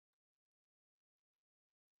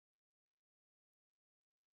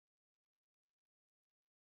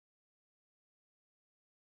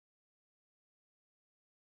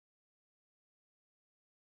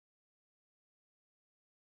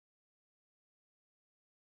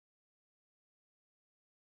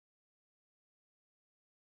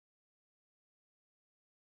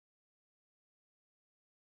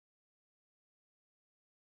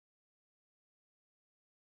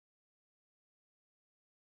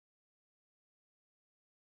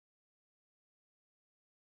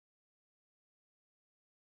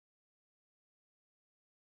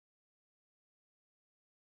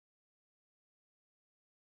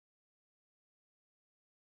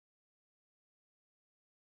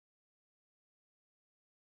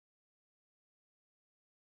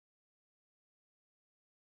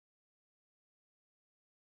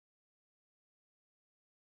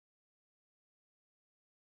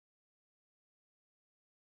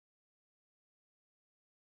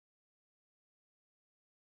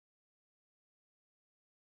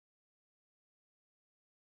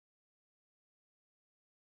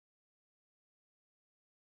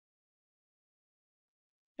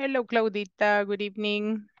Hello, Claudita. Good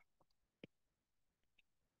evening.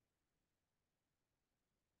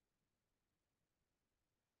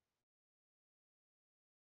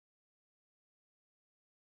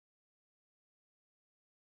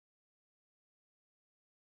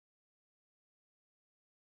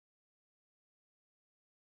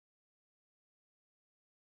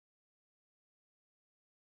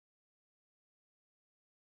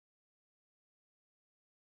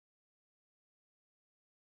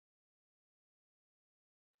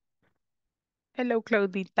 Hello,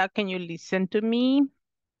 Claudita. Can you listen to me?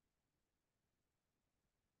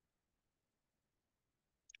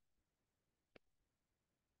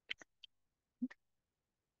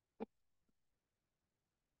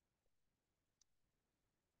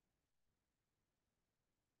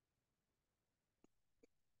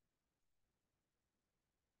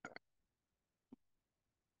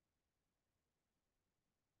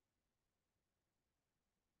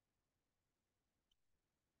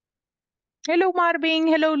 Hello, Marvin.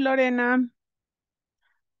 Hello, Lorena.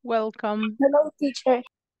 Welcome. Hello, teacher.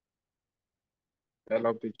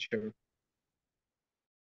 Hello, teacher.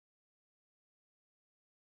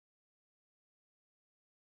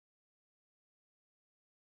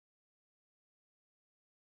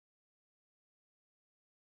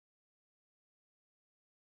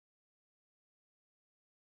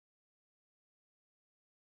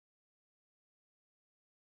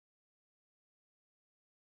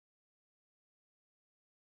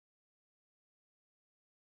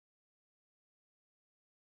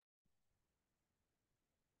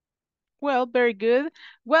 Well, very good.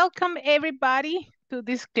 Welcome, everybody, to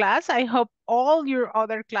this class. I hope all your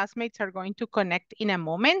other classmates are going to connect in a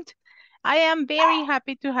moment. I am very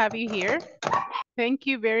happy to have you here. Thank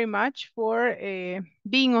you very much for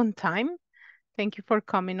being on time. Thank you for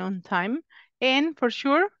coming on time. And for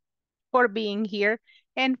sure, for being here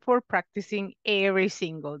and for practicing every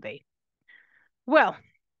single day. Well,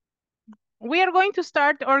 we are going to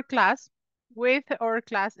start our class with our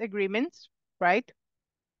class agreements, right?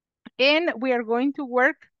 And we are going to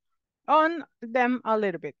work on them a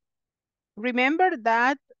little bit. Remember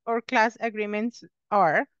that our class agreements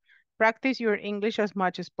are practice your English as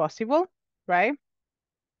much as possible, right?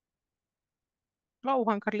 Oh,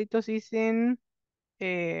 Juan Carlitos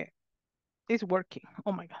is working.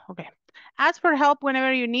 Oh my God, okay. Ask for help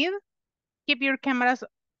whenever you need. Keep your cameras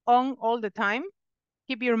on all the time.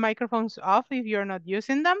 Keep your microphones off if you're not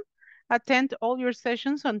using them. Attend all your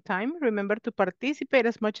sessions on time. Remember to participate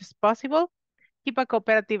as much as possible. Keep a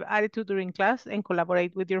cooperative attitude during class and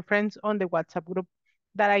collaborate with your friends on the WhatsApp group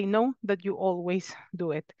that I know that you always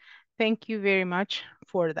do it. Thank you very much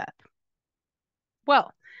for that.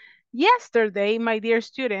 Well, yesterday, my dear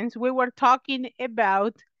students, we were talking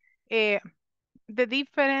about uh, the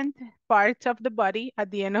different parts of the body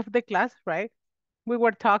at the end of the class, right? We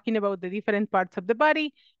were talking about the different parts of the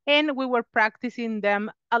body and we were practicing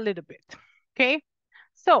them a little bit. Okay,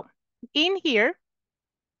 so in here,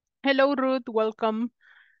 hello Ruth, welcome.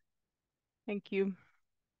 Thank you.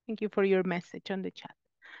 Thank you for your message on the chat.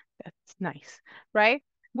 That's nice, right?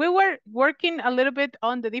 We were working a little bit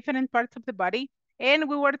on the different parts of the body and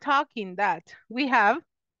we were talking that we have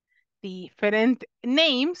different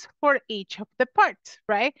names for each of the parts,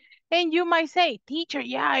 right? And you might say, teacher,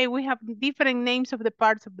 yeah, we have different names of the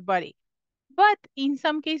parts of the body. But in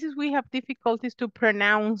some cases we have difficulties to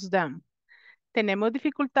pronounce them. ¿Tenemos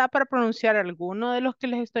dificultad para pronunciar alguno de los que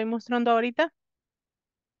les estoy mostrando ahorita?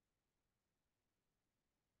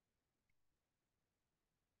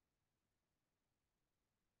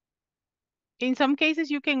 In some cases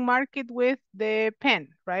you can mark it with the pen,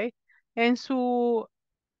 right? En su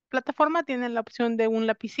plataforma tienen la opción de un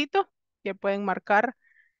lapicito que pueden marcar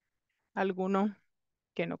alguno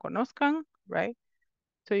que no conozcan, right?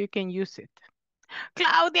 So you can use it.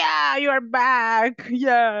 Claudia, you are back.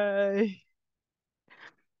 Yay.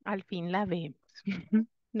 Al fin la vemos.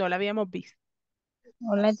 No la habíamos visto.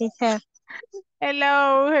 Hola, teacher.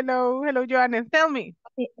 Hello, hello, hello, Joanne. Tell me.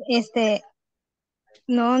 Este,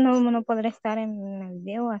 no podré estar en el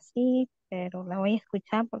video así, pero la voy a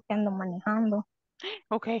escuchar porque ando manejando.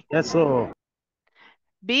 Okay. Eso.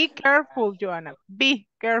 Be careful, Joanna. Be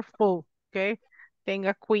careful. Okay.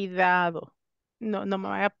 Tenga cuidado. No, no me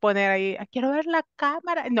vaya a poner ahí. "Ah, quiero ver la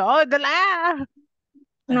cámara." No, de la.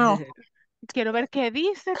 No, Quiero ver qué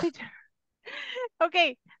dice, teacher.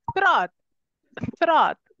 Okay. Trot.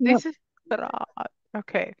 Trot. no, This is trot.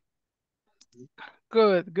 Okay.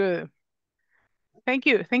 Good, good. Thank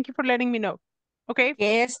you. Thank you for letting me know. Okay.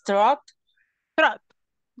 ¿Qué es throat? Trot.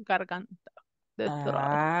 Garganta. The throat.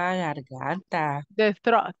 Ah, garganta. The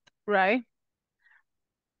throat, right?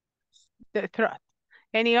 The throat.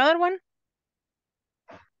 Any other one?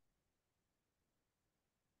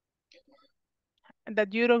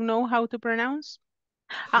 That you don't know how to pronounce?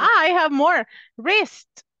 Ah, I have more.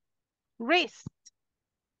 Wrist, wrist,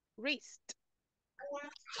 wrist.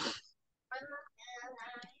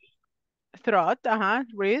 Throat,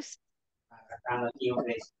 wrist.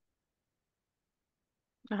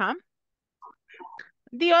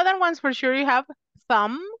 The other ones for sure you have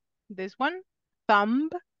thumb, this one, thumb,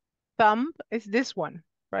 thumb is this one,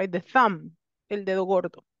 right? The thumb, el dedo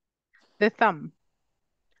gordo, the thumb.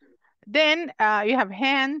 Then you have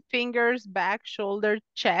hand, fingers, back, shoulder,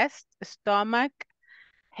 chest, stomach,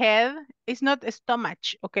 head. It's not stomach,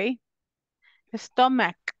 okay?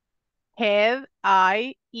 Stomach, head,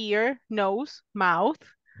 eye, ear, nose, mouth,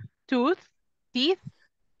 tooth, teeth,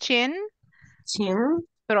 chin, Chin,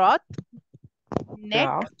 throat, neck,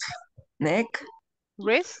 throat, neck,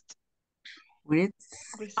 wrist, wrist,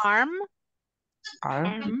 arm,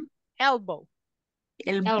 arm, elbow,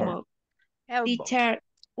 elbow. Elbow. elbow. Teacher,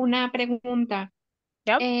 una pregunta.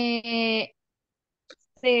 Yep.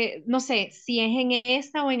 No sé si es en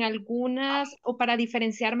esta o en algunas, o para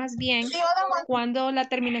diferenciar más bien, cuando la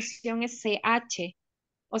terminación es CH.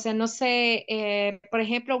 O sea, no sé, por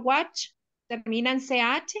ejemplo, watch termina en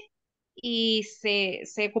CH y se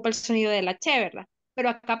ocupa el sonido de la H, ¿verdad? Pero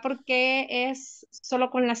acá, ¿por qué es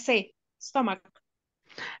solo con la C? Stomach.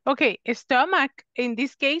 Okay, stomach in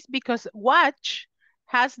this case because watch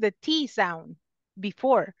has the T sound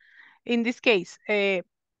before. In this case,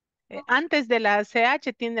 antes de la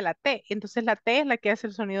CH tiene la T, entonces la T es la que hace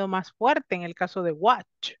el sonido más fuerte en el caso de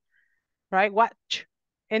watch, right? Watch.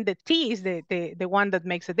 And the T is the one that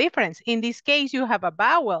makes a difference. In this case, you have a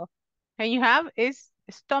vowel and you have is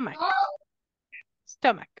stomach,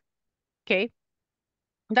 stomach, okay?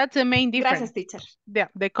 That's the main difference. Gracias, teacher. Yeah,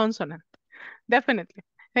 the consonant, definitely.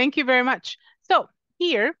 Thank you very much. So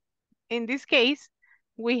here, in this case,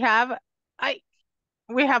 we have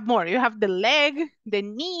more. You have the leg, the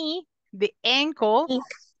knee, the ankle,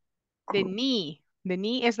 the knee. The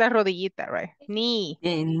knee is la rodillita, right? Knee.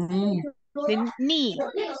 The knee.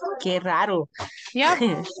 Qué raro.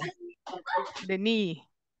 Yep. The knee.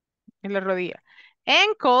 En la rodilla.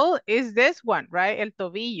 Ankle is this one, right? El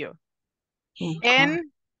tobillo. And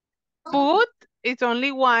foot is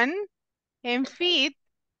only one. And feet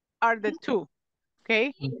are the two.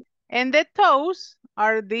 Okay. And the toes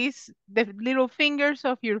are the little fingers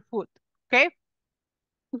of your foot. Okay.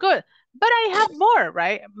 Good. But I have more,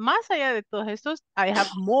 right? Más allá de todos estos, I have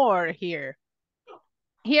more here.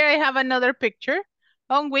 Here I have another picture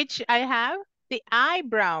on which I have the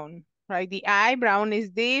eyebrow, right? The eyebrow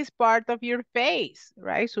is this part of your face,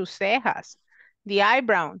 right? Sus cejas. The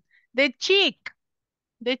eyebrow. The cheek.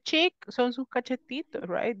 The cheek son sus cachetitos,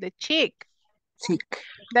 right? The cheek. Cheek.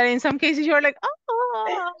 That in some cases you're like,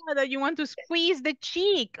 oh, that you want to squeeze the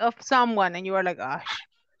cheek of someone and you are like, gosh,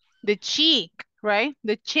 the cheek, right?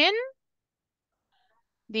 The chin,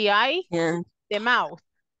 the eye, Yeah. the mouth.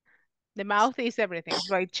 The mouth is everything,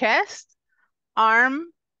 right? Chest,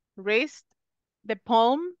 arm, wrist, the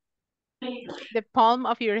palm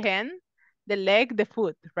of your hand, the leg, the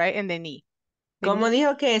foot, right? And the knee. The ¿Cómo knee.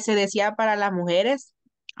 dijo que se decía para las mujeres?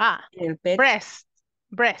 El pecho. Breast.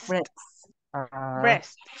 Breast.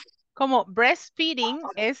 Breast. Como breastfeeding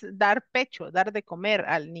es dar pecho, dar de comer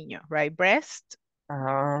al niño, right? Breast.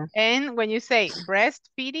 And when you say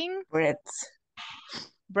breastfeeding,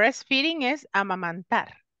 breastfeeding is amamantar.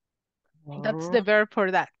 That's the verb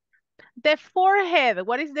for that. The forehead.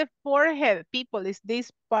 What is the forehead? People, is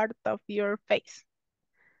this part of your face.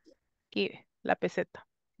 Aquí, la peseta.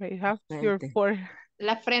 Right, you have your forehead.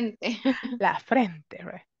 La frente. La frente,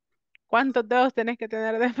 right? ¿Cuántos dedos tenés que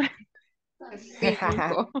tener de frente?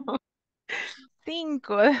 5.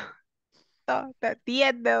 5.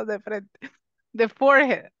 10 dedos de frente. The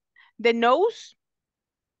forehead. The nose,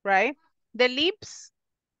 right? The lips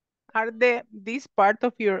are this part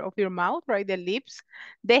of your mouth, right? The lips.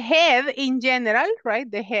 The head in general, right?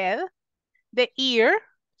 The head. The ear,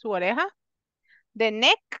 su oreja. The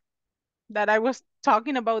neck, that I was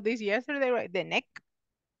talking about this yesterday, right? The neck.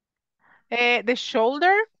 The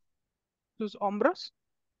shoulder, sus hombros.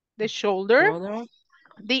 The shoulder.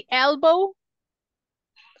 The elbow.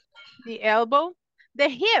 The elbow. The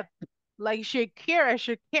hip, like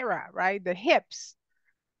Shakira, right? The hips.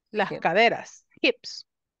 Las caderas. Hips.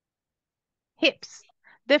 Hips.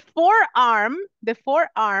 The forearm,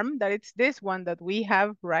 that it's this one that we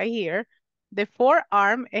have right here. The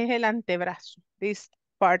forearm es el antebrazo, this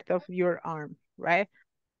part of your arm, right?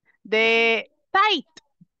 The tight.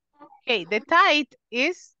 Okay, the tight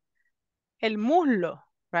is el muslo,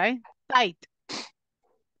 right? Tight.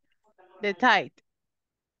 The tight.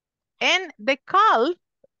 And the calf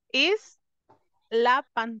is la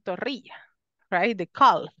pantorrilla, right? The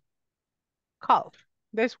calf,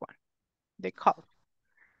 this one, the calf.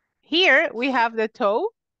 Here we have the toe,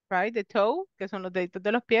 right? The toe, que son los deditos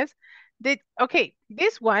de los pies. Okay,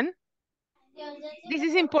 this one, this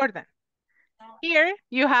is important. Here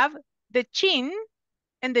you have the chin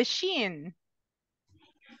and the shin.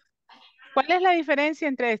 ¿Cuál es la diferencia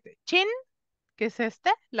entre este? Chin, que es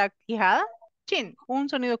este, la quijada. Chin, un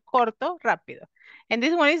sonido corto, rápido. And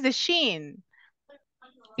this one is the shin,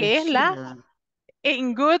 que es la,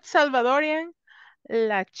 in good Salvadorian,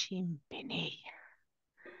 la chimpenilla.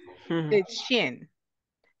 The shin.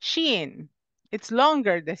 Shin. It's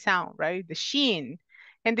longer, the sound, right? The shin.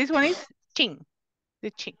 And this one is chin,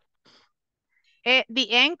 the chin.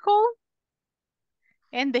 The ankle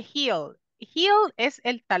and the heel. Heel es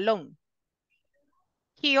el talón.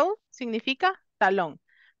 Heel significa talón.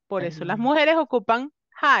 Por eso las mujeres ocupan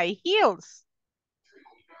high heels.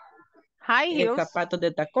 High heels. Zapatos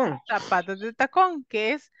de tacón. Zapatos de tacón,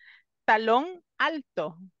 que es talón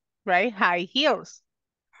alto, right? High heels.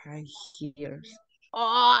 High heels.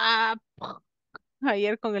 Oh,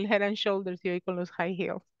 ayer con el head and shoulders y hoy con los high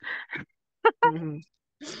heels.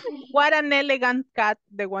 What an elegant cat,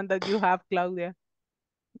 the one that you have, Claudia.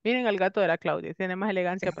 Miren al gato de la Claudia, tiene más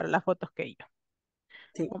elegancia para las fotos que yo.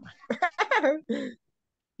 Sí. Oh,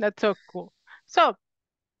 that's so cool. So,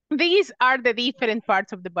 these are the different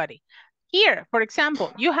parts of the body. Here, for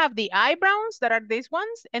example, you have the eyebrows that are these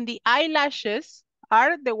ones, and the eyelashes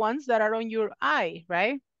are the ones that are on your eye,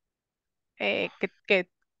 right? Que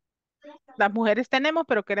las mujeres tenemos,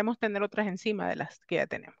 pero queremos tener otras encima de las que ya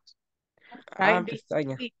tenemos. Right?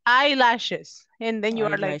 The eyelashes. And then you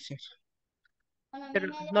are like, pero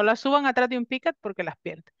no las suban atrás de un picket porque las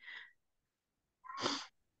pierden.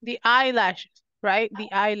 The eyelashes, right? The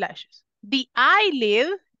eyelashes. The eyelid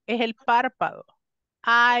es el párpado.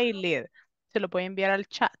 Eyelid. Se lo puede enviar al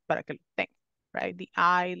chat para que lo tengan, right? The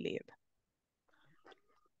eyelid.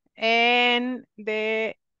 And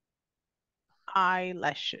the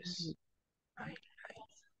eyelashes.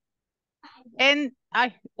 And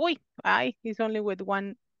I is only with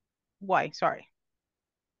one Y, sorry.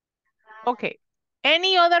 Okay.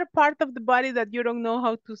 Any other part of the body that you don't know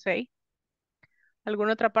how to say?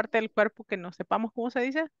 ¿Alguna otra parte del cuerpo que no sepamos cómo se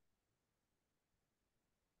dice?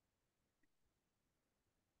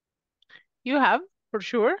 You have, for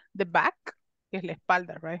sure, the back, que es la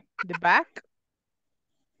espalda, right? The back.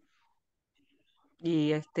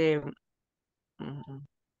 Y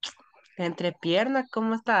entrepierna,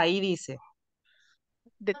 ¿cómo está? Ahí dice.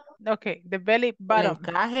 Okay, the belly button. El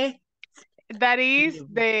encaje. That is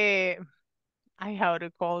the, how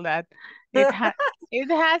to call that? It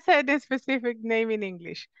has a specific name in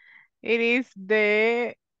English. It is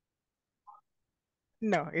the,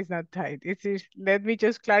 no, it's not tight. Let me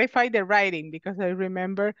just clarify the writing because I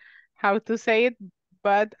remember how to say it,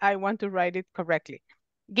 but I want to write it correctly.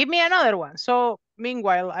 Give me another one. So,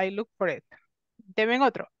 meanwhile, I look for it. Deben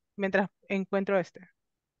otro, mientras encuentro este.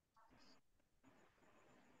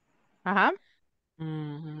 Ajá.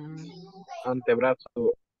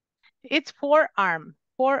 Antebrazo. It's forearm.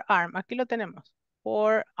 Forearm. Aquí lo tenemos.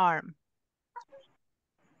 Forearm.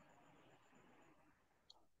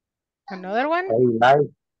 Another one.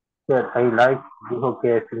 Eyelash. Dijo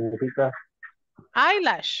que significa.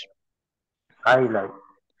 Eyelash. Eyelash.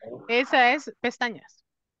 Esa es pestañas.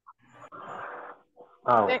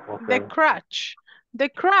 Okay. The crotch. The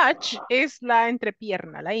crotch es la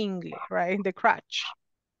entrepierna, la ingle, right? The crotch.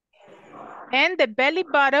 And the belly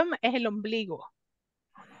button es el ombligo.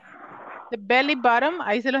 The belly button,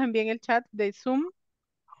 ahí se los envié en el chat de Zoom,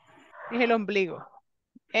 es el ombligo.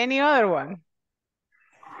 Any other one?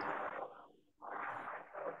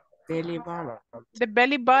 Belly button. The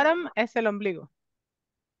belly button es el ombligo.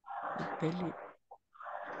 Belly.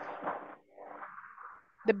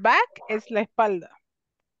 The back es la espalda.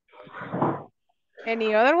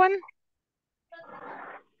 Any other one?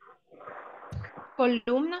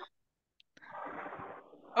 Columna.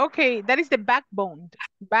 Okay, that is the backbone.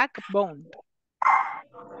 Backbone.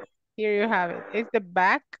 Here you have it. It's the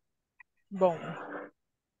backbone.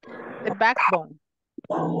 The backbone.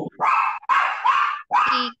 Y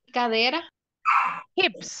cadera.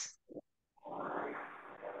 Hips.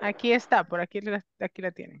 Aquí está, por aquí la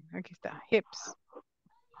tienen. Aquí está, hips.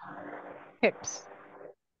 Hips.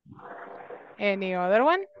 Any other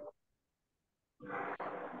one?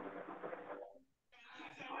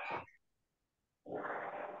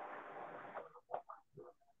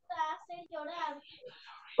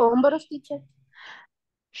 Hombros, teacher.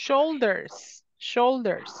 Shoulders.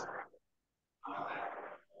 Shoulders.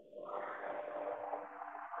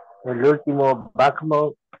 El último,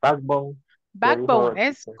 backbone. Backbone. Ya Backbone dijo.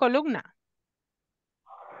 es columna.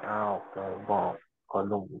 Ah, ok. Bon,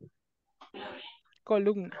 columna.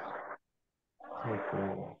 Columna.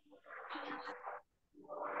 Ujú.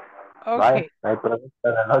 Vaya, Okay. hay pregunta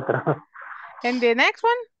para el otro. And the next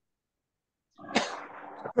one?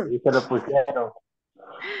 Y se lo pusieron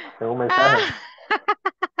en un mensaje. Ah.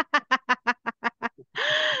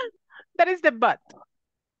 That is the butt.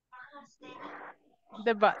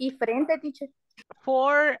 The butt. Y frente, teacher.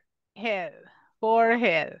 Forehead.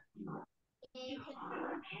 Forehead.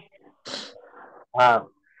 Ah,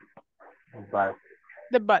 vale.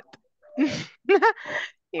 The butt.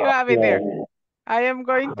 You have it there. I am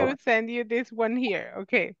going to send you this one here.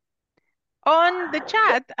 Okay. On the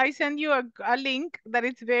chat, I send you a link that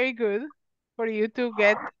is very good for you to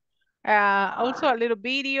get also a little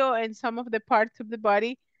video and some of the parts of the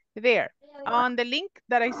body there. On the link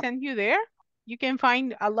that I sent you there, you can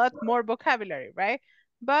find a lot more vocabulary, right?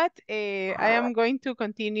 But I am going to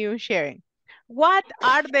continue sharing. What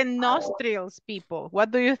are the nostrils, people? What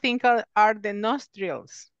do you think are the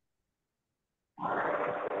nostrils?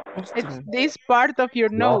 It's this part of your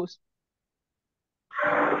No. nose.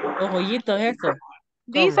 Los hoyitos, eso.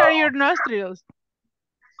 These ¿Cómo? are your nostrils.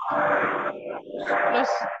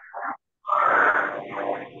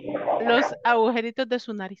 Los agujeritos de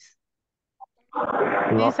su nariz.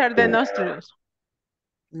 These are the nostrils.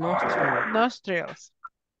 Nostril. Nostrils.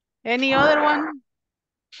 Any other one?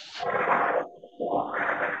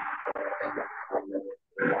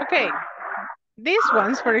 Okay. These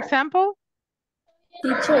ones, for example.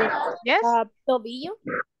 Teacher. Yes? Tobillo.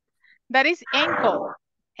 That is ankle.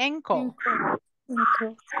 Ankle.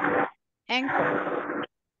 Ankle. Ankle.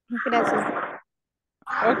 Gracias.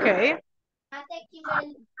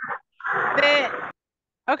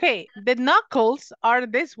 Okay. The knuckles are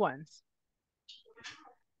these ones.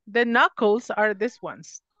 The knuckles are these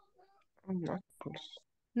ones.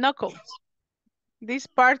 Knuckles. This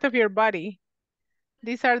part of your body.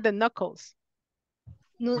 These are the knuckles.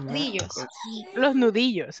 Nudillos. Los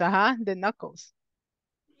nudillos, the knuckles.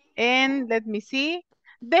 And let me see.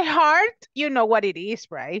 The heart, you know what it is,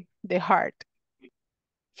 right? The heart.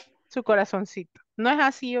 Su corazoncito. No es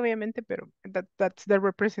así, obviamente, pero that's the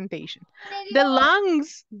representation. The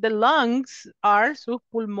lungs are sus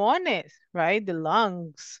pulmones, right? The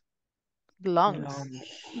lungs.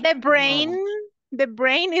 The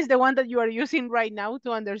brain is the one that you are using right now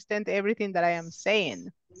to understand everything that I am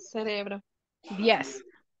saying. Cerebro. Yes.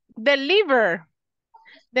 The liver.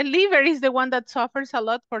 The liver is the one that suffers a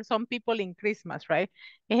lot for some people in Christmas, right?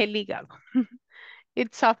 Es el hígado.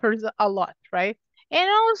 It suffers a lot, right? And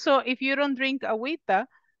also, if you don't drink agüita,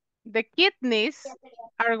 the kidneys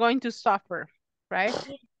are going to suffer, right?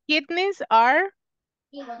 Kidneys are,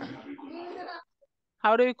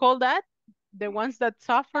 how do you call that? The ones that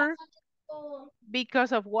suffer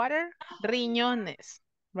because of water, riñones,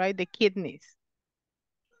 right? The kidneys.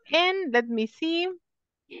 And let me see.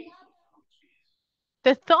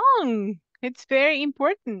 The tongue, it's very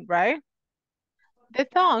important, right? The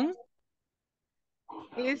tongue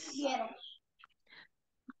is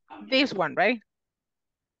this one, right?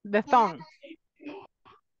 The tongue,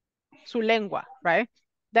 su lengua, right?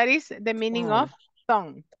 That is the meaning of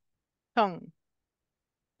tongue, tongue.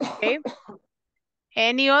 Okay.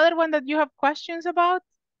 Any other one that you have questions about?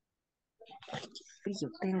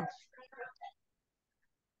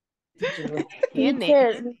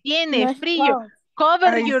 Tiene frío.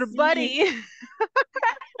 Cover your body.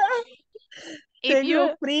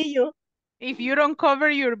 If you don't cover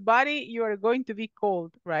your body, you are going to be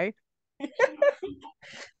cold, right?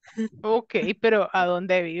 Ok, pero ¿a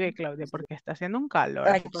dónde vive, Claudia? Porque está haciendo un calor.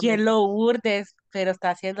 Aquí en Lourdes, pero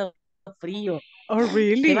está haciendo frío. Oh,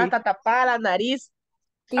 really? Me va a tapar la nariz.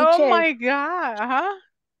 Oh, my God. Ajá.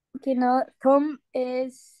 Que no, thumb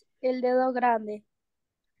es el dedo grande.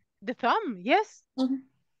 The thumb, yes.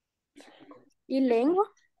 ¿Y lengua?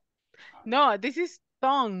 No, this is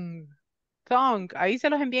tongue. Tongue. Ahí se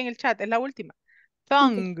los envié en el chat. Es la última.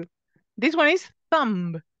 Tongue. Okay. This one is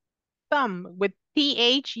thumb. Thumb with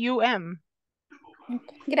T-H-U-M.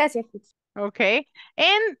 Okay. Gracias. Okay.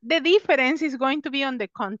 And the difference is going to be on the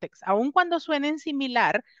context. Aun cuando suenen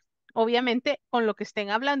similar, obviamente con lo que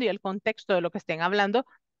estén hablando y el contexto de lo que estén hablando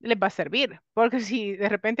les va a servir. Porque si de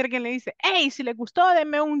repente alguien le dice, hey, si les gustó,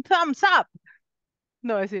 denme un thumbs up.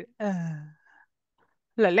 No, va a decir,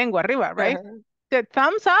 la lengua arriba, right? The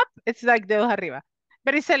thumbs up, it's like dedos arriba.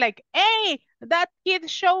 But it's like, hey, that kid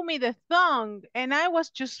showed me the thumb and I was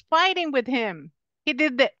just fighting with him. He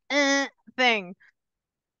did the thing.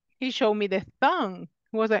 He showed me the thumb.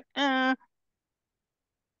 He was like,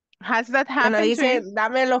 Has that Cuando happened to dice, you?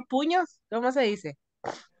 dame los puños, ¿cómo se dice?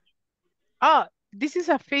 Oh, this is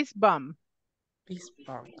a fist bump. Fist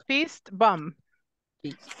bump. Fist bump.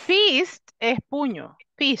 Fist. Fist es puño.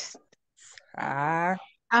 Fist. Ah,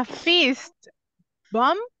 A fist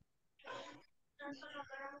bump.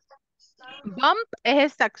 Bump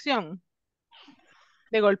es esta acción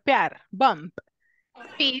de golpear. Bump.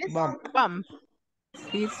 Fist bump. bump.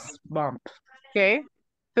 Fist bump. Okay.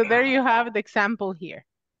 So there you have the example here.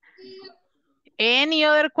 Any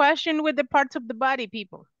other question with the parts of the body,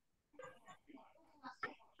 people?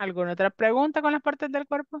 ¿Alguna otra pregunta con las partes del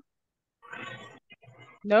cuerpo?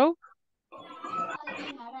 No?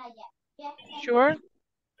 Sure.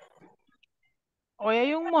 Hoy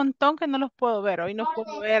hay un montón que no los puedo ver. Hoy no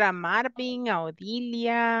puedo ver a Marvin, a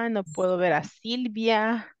Odilia, no puedo ver a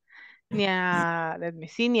Silvia, ni a, let me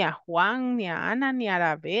see, ni a Juan, ni a Ana, ni a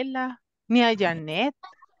Arabella, ni a Janet.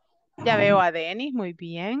 Ya veo a Denis, muy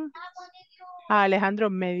bien. A Alejandro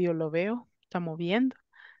medio lo veo, está moviendo,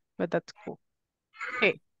 but that's cool.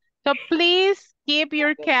 Okay, so please keep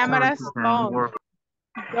your cameras on.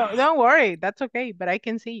 Don't worry, that's okay, but I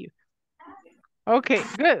can see you. Okay,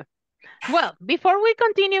 good. Well, before we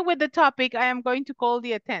continue with the topic, I am going to call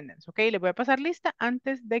the attendance, okay? Le voy a pasar lista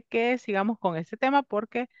antes de que sigamos con este tema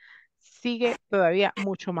porque sigue todavía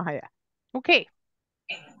mucho más allá. Okay,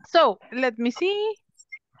 so let me see.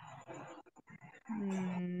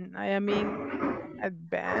 I am in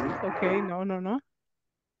advanced, okay, no.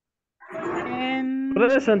 And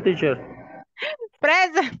Present, teacher.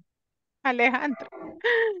 present, Alejandro.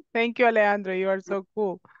 Thank you, Alejandro, you are so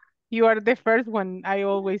cool. You are the first one I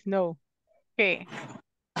always know. Okay,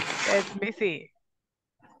 let me see.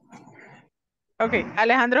 Okay,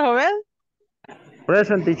 Alejandro Jovel.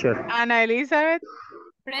 Present, teacher. Ana Elizabeth.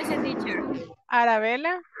 Present, teacher.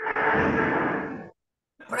 Arabella.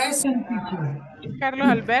 Present, teacher. Carlos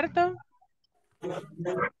Alberto.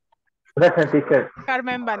 Present, teacher.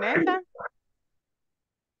 Carmen Vanessa.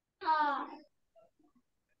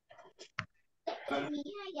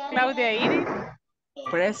 Claudia Iris.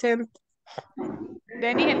 present.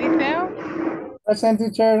 Denis Eliseo. Present,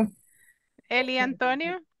 teacher. Eli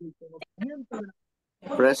Antonio.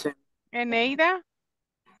 Present. Eneida.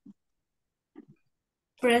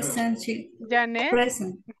 Present, Janet.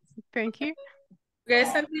 present. Thank you.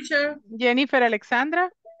 Present, teacher. Jennifer Alexandra.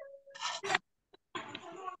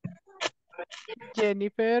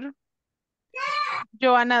 Jennifer.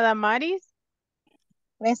 Joana Damaris.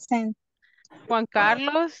 Present. Juan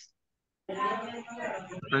Carlos.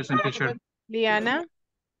 Present, teacher. Liana.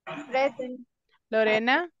 Present.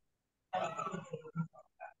 Lorena.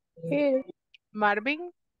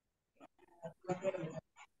 Marvin.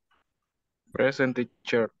 Present,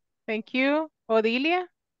 teacher. Thank you. Odilia.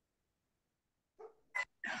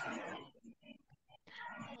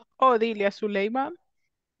 Odilia Zuleima.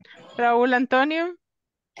 Raúl Antonio.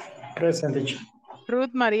 Present, teacher.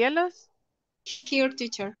 Ruth Marielos. Here,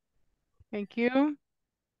 teacher. Thank you.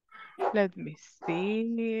 Let me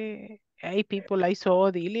see. Hey, people, I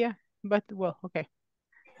saw Odilia. But, well, okay.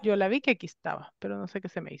 Yo la vi que aquí estaba, pero no sé qué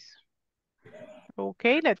se me hizo.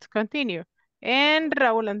 Okay, let's continue. And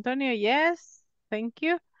Raúl Antonio, yes. Thank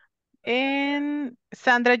you. And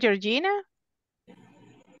Sandra Georgina.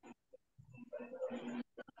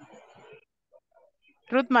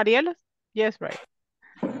 Ruth Marielos. Yes, right.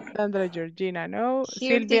 Sandra Georgina, no.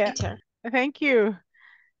 Here, Silvia. teacher. Thank you.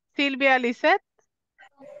 Silvia Lisette.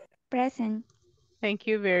 Present. Thank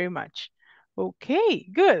you very much. Okay,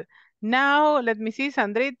 good. Now, let me see.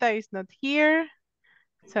 Sandrita is not here.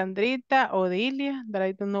 Sandrita, Odilia, but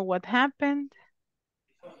I don't know what happened.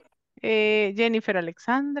 Jennifer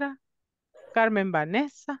Alexandra, Carmen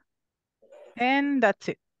Vanessa, and that's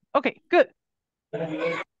it. Okay, good.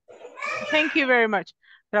 Thank you very much.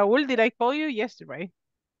 Raúl, did I call you? Yes, right?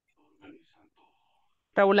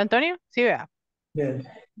 Raúl Antonio? Sí, vea. Yes.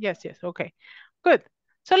 Yes, okay. Good.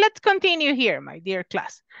 So let's continue here, my dear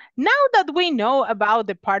class. Now that we know about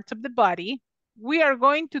the parts of the body, we are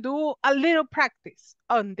going to do a little practice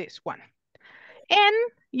on this one. And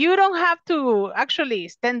you don't have to actually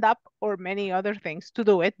stand up or many other things to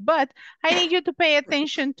do it, but I need you to pay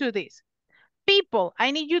attention to this. People,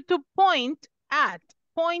 I need you to point at,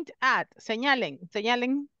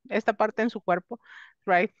 señalen esta parte en su cuerpo,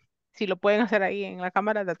 right? Si lo pueden hacer ahí en la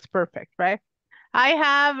cámara, that's perfect, right? I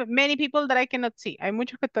have many people that I cannot see. Hay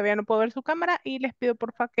muchos que todavía no puedo ver su cámara y les pido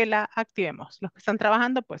porfa que la activemos. Los que están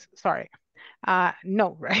trabajando, pues, sorry.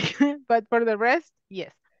 No, right? But for the rest,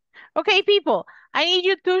 yes. Okay, people, I need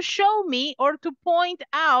you to show me or to point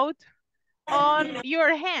out on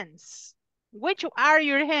your hands. Which are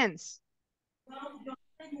your hands?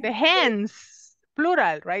 The hands,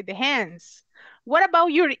 plural, right? The hands. What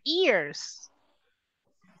about your ears?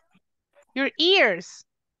 Your ears.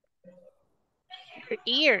 Your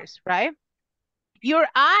ears, right? Your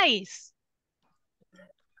eyes.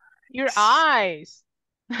 Your eyes.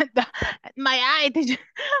 My eye.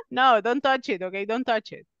 No, don't touch it, okay? Don't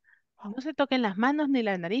touch it. No se toquen las manos, ni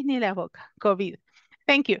la nariz, ni la boca. COVID.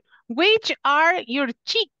 Thank you. Which are your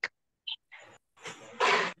cheek?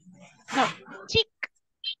 No, cheek.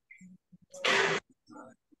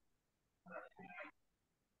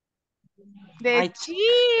 The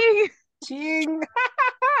cheek. Ching.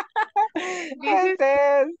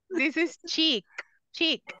 This is cheek.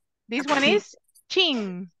 Cheek. This one is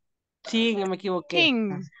chin. Ching, me equivoqué.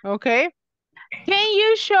 Chin. Okay. Can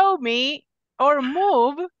you show me or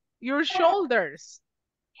move your shoulders?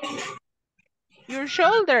 Your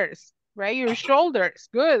shoulders, right? Your shoulders.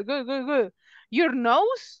 Good, good, good, good. Your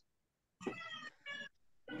nose?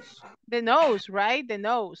 The nose, right? The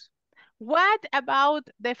nose. What about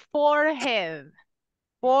the forehead?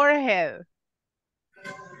 Forehead.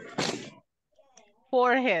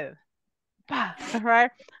 Forehead.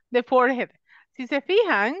 Right? The forehead. Si se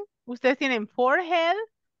fijan, ustedes tienen forehead,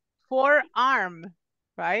 forearm,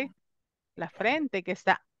 right? La frente que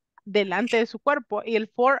está delante de su cuerpo y el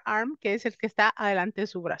forearm que es el que está adelante de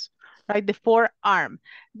su brazo, right? The forearm.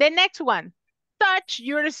 The next one, touch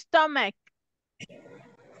your stomach.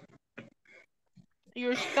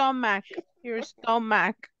 Your stomach,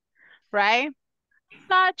 right?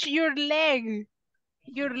 Touch your leg,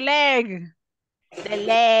 the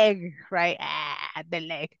leg, right? The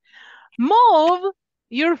leg. Move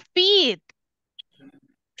your feet.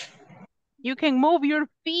 You can move your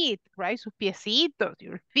feet, right? Sus piecitos,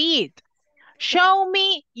 your feet. Show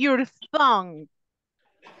me your tongue.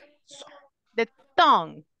 The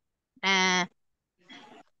tongue.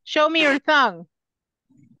 Show me your tongue.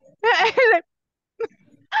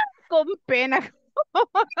 Con pena.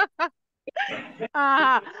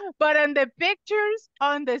 But on the pictures,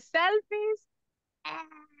 on the selfies,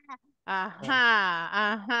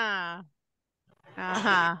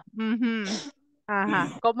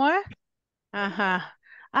 ¿Cómo es?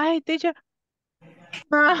 Ay, teacher.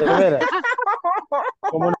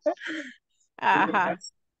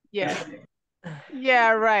 Yes.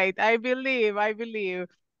 Yeah, right. I believe.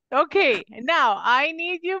 Okay, now I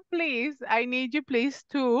need you please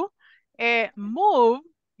to move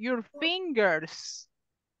your fingers.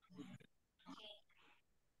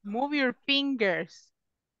 Move your fingers.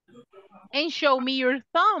 And show me your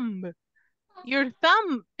thumb. Your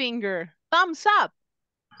thumb finger. Thumbs up.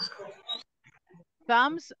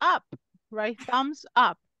 Thumbs up, right? Thumbs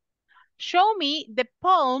up. Show me the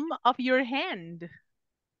palm of your hand.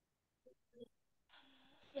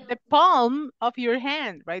 The palm of your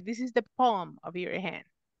hand, right? This is the palm of your hand.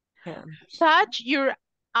 Yeah. Touch your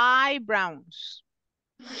eyebrows.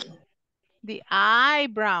 The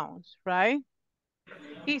eyebrows, right?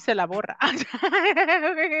 Y se la borra.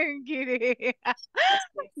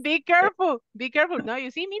 Be careful. No,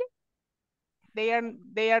 you see, mire.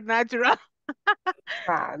 They are natural.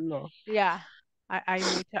 No. Yeah.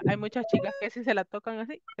 Hay muchas chicas que si se la tocan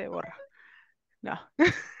así, se borra. No.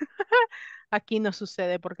 Aquí no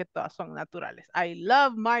sucede porque todas son naturales. I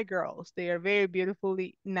love my girls. They are very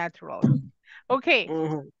beautifully natural. Okay.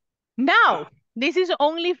 Now, this is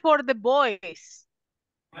only for the boys.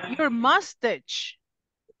 Your mustache.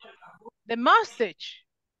 The mustache.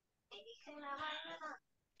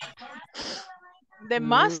 The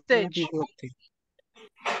mustache.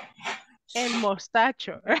 El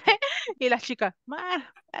mostacho, right? Y las chicas,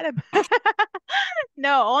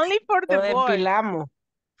 no, only for the boys.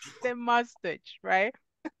 The mustache, right?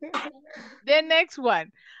 The next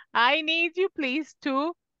one. I need you please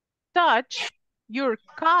to touch your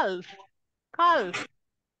calf. Calf.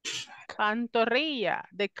 Pantorrilla,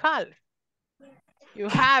 the calf. You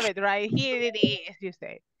have it right here. It is, you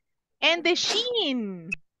say. And the shin.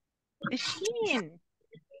 The shin.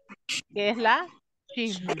 ¿Qué es la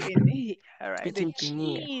chimpinilla? All right, the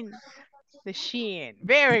shin. The shin.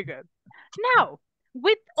 Very good. Now,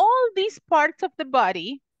 with all these parts of the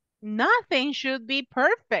body, nothing should be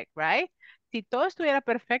perfect, right? Si todo estuviera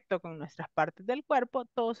perfecto con nuestras partes del cuerpo,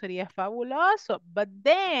 todo sería fabuloso. But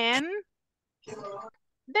then,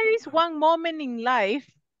 there is one moment in life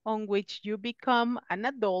on which you become an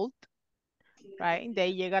adult, right? De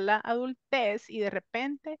ahí llega la adultez y de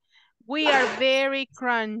repente, we are very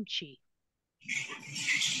crunchy.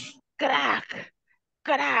 Crack,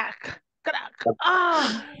 crack, crack.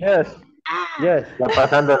 Ah. Yes. Yes. Ya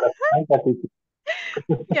pasando la 30.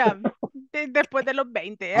 Ya, después de los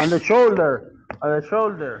 20. On the shoulder. On the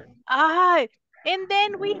shoulder. Ah, and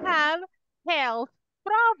then we have health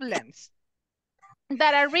problems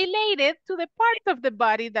that are related to the part of the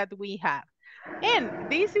body that we have. And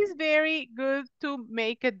this is very good to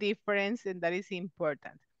make a difference, and that is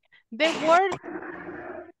important. The word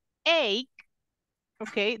ache,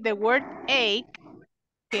 okay, the word ache,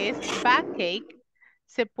 que es backache,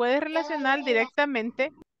 se puede relacionar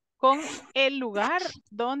directamente con el lugar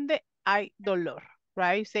donde hay dolor,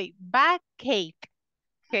 right? Say backache,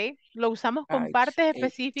 okay? Lo usamos con partes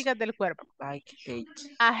específicas del cuerpo. Backache.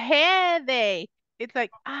 A headache, it's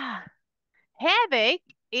like,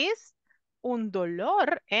 headache is un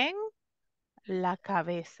dolor en la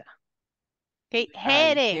cabeza. Okay,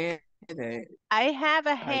 headache. I have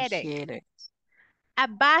a headache. A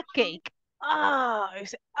backache.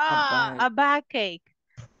 A backache.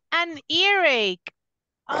 An earache.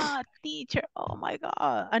 Teacher. Oh my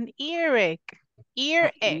God. An earache.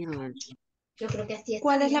 Earache.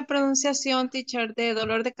 ¿Cuál es la pronunciación, teacher, de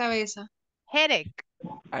dolor de cabeza? Headache.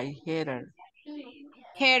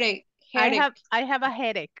 Headache. I have a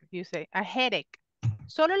headache, you say. A headache.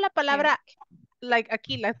 Solo la palabra, like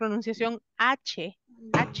aquí, la pronunciación H.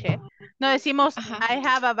 No decimos, I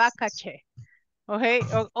have a bacache. Okay?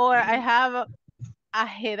 Or I have a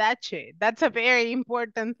headache. That's a very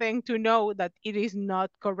important thing to know that it is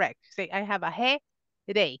not correct. Say, I have a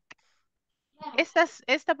headache.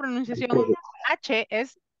 Esta pronunciación H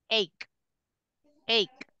es ache.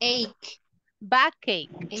 Backache.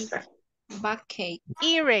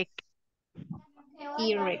 Earache.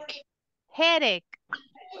 Headache.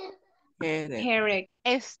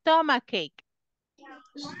 Stomachache.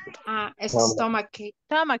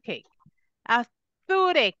 Stomachache. A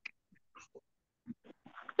toothache.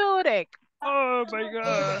 Oh my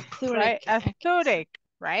God. Right? A toothache,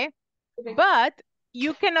 right? But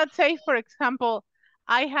you cannot say, for example,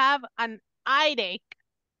 I have an eyeache,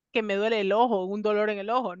 que me duele el ojo, un dolor en el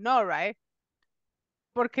ojo. No, right?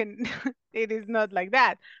 Porque it is not like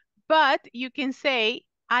that. But you can say,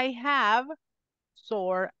 I have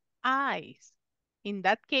sore eyes. In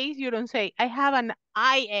that case, you don't say, I have an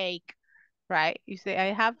eye ache, right? You say,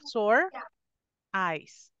 I have sore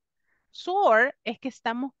eyes. Sore es que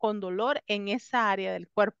estamos con dolor en esa área del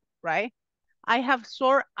cuerpo, right? I have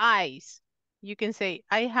sore eyes. You can say,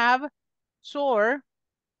 I have sore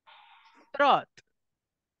throat.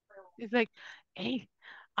 It's like, hey,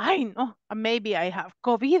 I know, maybe I have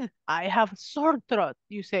COVID. I have sore throat.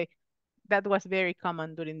 You say, that was very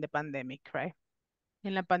common during the pandemic, right?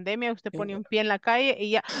 En la pandemia usted pone un pie en la calle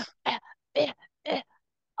y ya,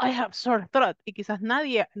 I have sore throat. Y quizás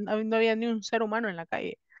nadie, no había ni un ser humano en la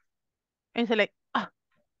calle. And it's like,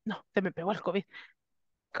 no, se me pegó el COVID.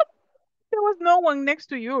 There was no one next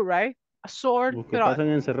to you, right? A sore Los que throat. pasan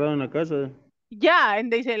encerrados en la casa. Yeah, and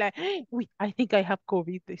they say like, wait, I think I have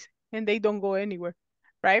COVID, and they don't go anywhere,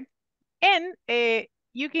 right? And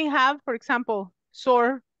you can have, for example,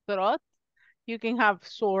 sore throat. You can have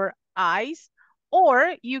sore eyes,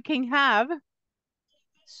 or you can have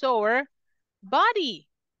sore body.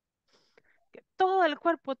 Todo el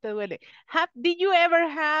cuerpo te duele. Did you ever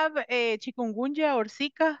have chikungunya or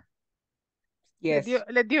Zika? Yes.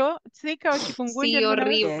 ¿Les dio Zika o chikungunya? Sí,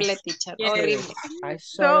 horrible, teacher. Yes. Horrible. I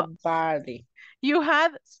saw body. You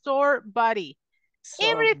had sore body.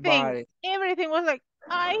 Everything was like,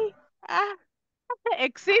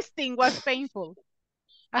 existing was painful.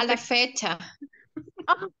 A la fecha.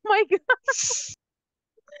 Oh my God.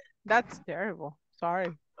 That's terrible.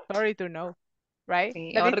 Sorry to know. Right?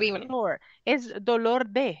 Sí, That horrible. Es dolor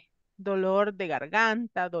de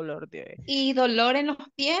garganta, dolor de... ¿Y dolor en los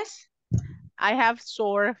pies? I have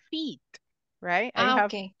sore feet, right? I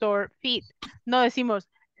have sore feet. No decimos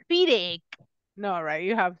feet ache. No, right?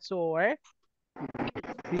 You have sore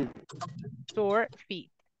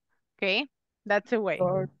feet. Okay? That's a way.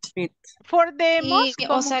 Sore feet. For the most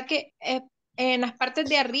common... O sea que en las partes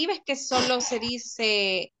de arriba es que solo se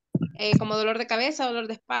dice como dolor de cabeza, dolor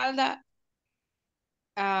de espalda.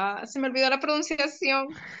 Se me olvidó la pronunciación.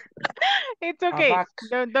 It's okay.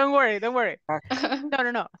 Don't worry.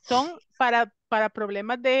 No. Son para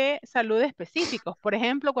problemas de salud específicos. Por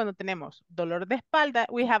ejemplo, cuando tenemos dolor de espalda,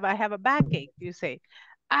 I have a backache. You say,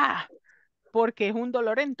 porque es un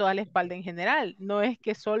dolor en toda la espalda en general. No es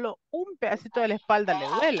que solo un pedacito de la espalda le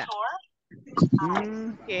duela.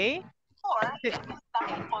 Okay.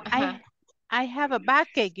 I have a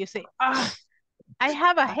backache. You say, I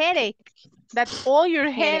have a headache. That all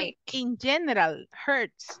your head in general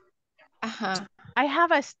hurts. I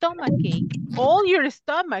have a stomachache. All your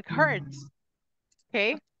stomach hurts.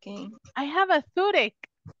 Okay. I have a toothache.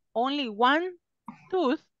 Only one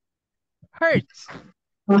tooth hurts.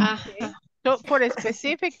 Okay. So for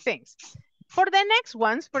specific things. For the next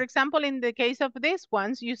ones, for example, in the case of these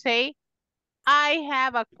ones, you say, I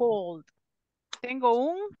have a cold.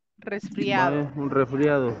 Tengo un resfriado. Vaya, un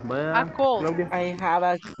resfriado. Vaya, A cold. Claudia. I have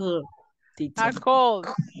a cold, teacher. A cold.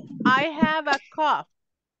 I have a cough.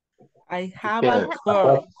 I have a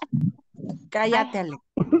cold. Cállate, Ale.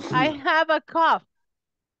 I have a cough.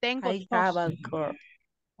 Tengo I tos. have a cold.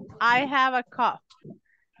 I have a cough.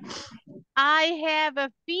 I have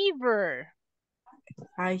a fever.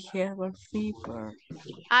 I have a fever.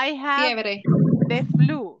 I have Fiebre. the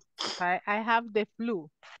flu. I have the flu.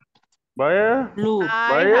 Vaya. Flu. I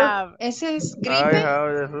Vaya. have. ¿Ese es I gripe?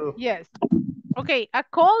 have the flu. Yes. Okay, a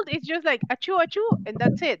cold is just like achoo, achoo, and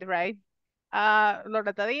that's it, right?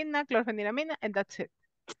 Loratadina, clorfeniramina, and that's it.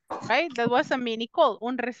 Right? That was a mini cold,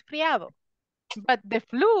 un resfriado. But the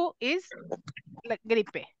flu is like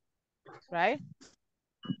gripe, right?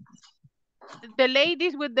 The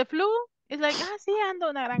ladies with the flu is like, sí, ando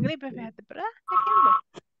una gran gripe, fíjate, pero aquí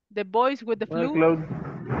ando. The boys with the flu, Claudia.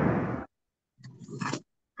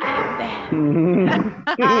 I am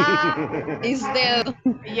dead. Is dead.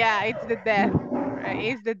 Yeah, it's the death. Right?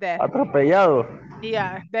 It's the death. Atropellado.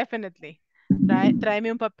 Yeah, definitely. Tráeme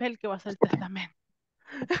un papel que va a ser el testamento.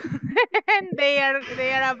 And they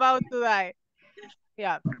are about to die.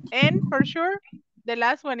 Yeah. And for sure, the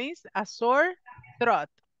last one is a sore throat.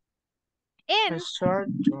 And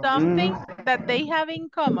something that they have in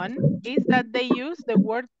common is that they use the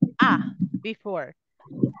word a before.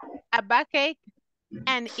 A backache,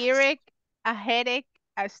 an earache, a headache,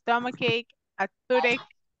 a stomachache, a toothache,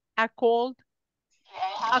 a cold,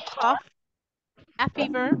 a cough, a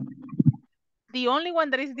fever. The only one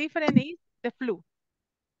that is different is the flu.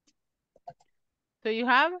 So you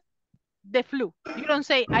have the flu. You don't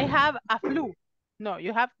say, I have a flu. No,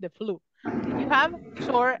 you have the flu. You have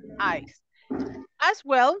sore eyes. As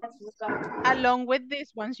well, along with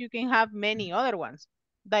these ones, you can have many other ones.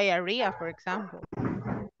 Diarrhea, for example,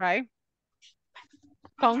 right?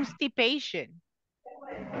 Constipation.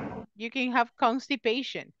 You can have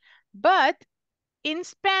constipation. But in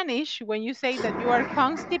Spanish, when you say that you are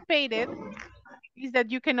constipated, is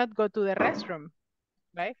that you cannot go to the restroom,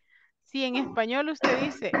 right? Si en español usted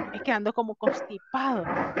dice, es que ando como constipado.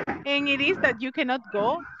 And it is that you cannot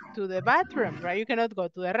go to the bathroom, right? You cannot go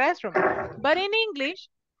to the restroom. But in English,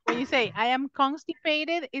 when you say, I am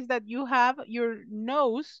constipated, is that you have your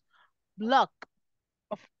nose blocked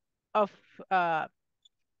of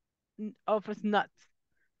nuts,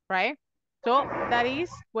 right? So that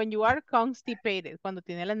is when you are constipated, cuando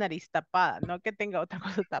tiene la nariz tapada, no que tenga otra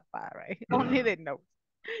cosa tapada, right? Only the nose.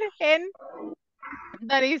 And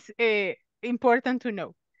that is important to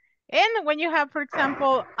know. And when you have, for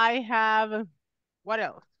example, I have, what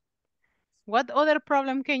else? What other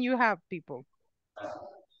problem can you have, people?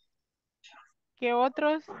 ¿Qué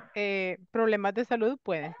otros problemas de salud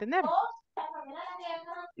pueden tener?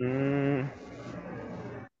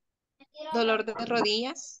 Dolor de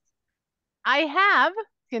rodillas. I have,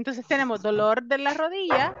 si entonces tenemos dolor de la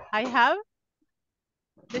rodilla, I have,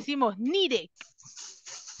 decimos needed.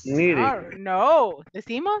 No,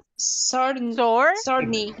 decimos sore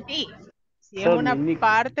knee. Si es una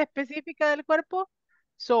parte específica del cuerpo,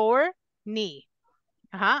 sore knee.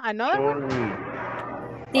 Ajá, another one.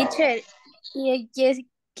 Teacher, ¿y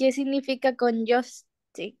qué significa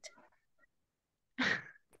congested?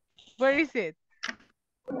 Where is it?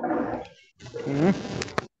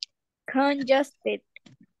 Congested.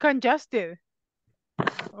 Congested.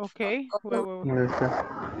 Okay.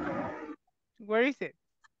 Where is it?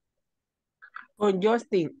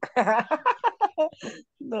 Congested.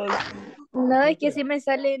 No, es que sí me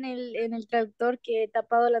sale en el traductor que he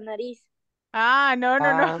tapado la nariz. Ah, no.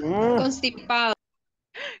 Constipado.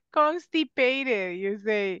 Constipated, you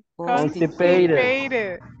say.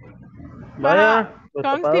 Constipated. Vaya, los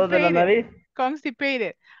tapados de la nariz.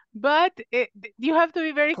 Constipated. But you have to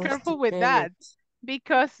be very careful with that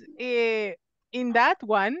because in that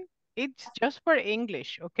one, it's just for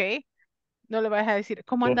English, okay? No le vas a decir,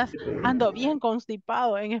 ¿cómo andas? Ando bien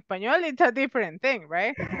constipado. En español, it's a different thing,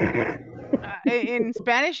 right? In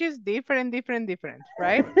Spanish, it's different,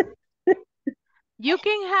 right? You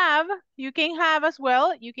can have as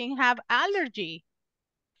well, you can have allergy.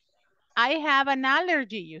 I have an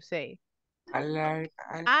allergy, you say. Allergy.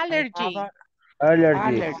 Allergy.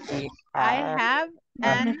 I have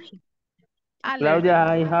an allergy.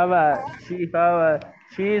 Claudia,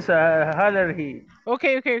 she's a allergy.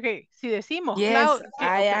 Okay. Si decimos, yes,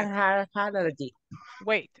 I have allergy.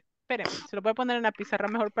 Wait, espérenme, se lo voy a poner en la pizarra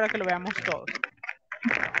mejor para que lo veamos todos.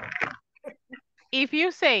 If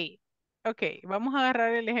you say, okay, vamos a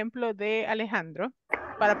agarrar el ejemplo de Alejandro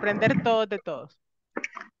para aprender todos de todos.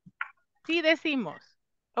 Si decimos,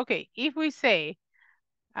 okay, if we say,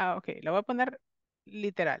 okay, lo voy a poner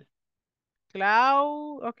literal.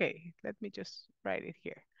 Cloud, okay, let me just write it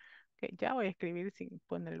here. Okay, ya voy a escribir sin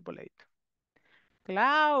poner el boleto.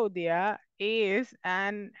 Claudia is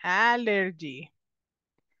an allergy.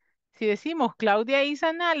 Si decimos Claudia is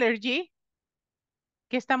an allergy,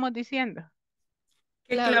 ¿qué estamos diciendo?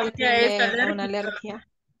 Que Claudia Claudia es tiene una alérgica. alergia.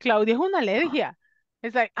 Claudia es una alergia.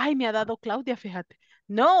 Es like, ay, me ha dado Claudia, fíjate.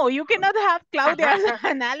 No, you cannot have Claudia as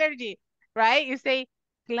an allergy, right? You say,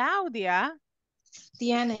 Claudia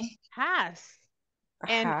Tiene. has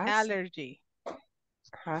an Has allergy.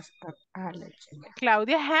 an allergy.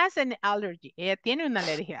 Claudia has an allergy. Ella tiene una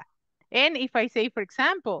alergia. And if I say, for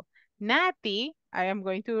example, Nati, I am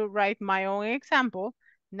going to write my own example.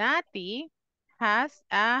 Nati has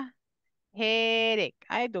a headache.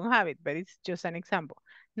 I don't have it, but it's just an example.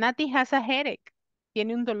 Nati has a headache.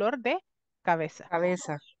 Tiene un dolor de cabeza,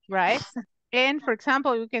 Cabeza. right? And for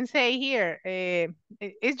example, you can say here,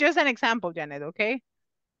 it's just an example, Janet, okay?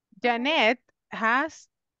 Janet has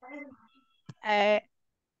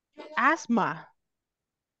asthma.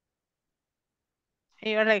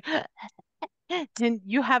 And you're like, and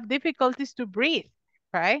you have difficulties to breathe,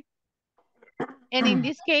 right? And in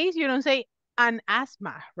this case, you don't say an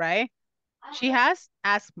asthma, right? She has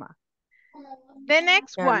asthma. The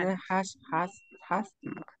next one, Janet has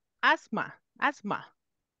asthma,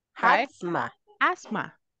 right?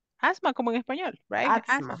 Asthma, asthma como en español, right?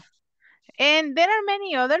 Asthma. And there are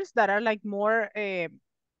many others that are like more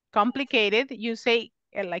complicated. You say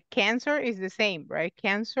like cancer is the same, right?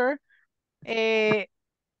 Cancer,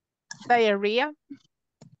 diarrhea.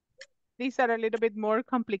 These are a little bit more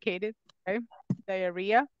complicated, right?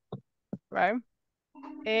 Diarrhea, right?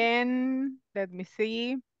 And let me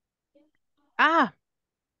see. I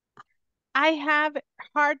have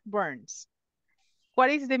heartburns. What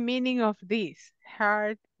is the meaning of this?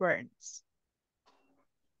 Heartburns.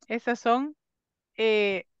 Esas son,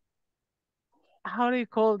 how do you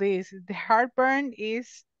call this? The heartburn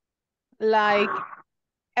is like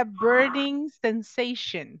a burning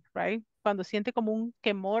sensation, right? Cuando siente como un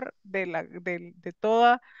quemor de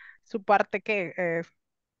toda su parte que,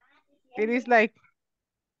 it is like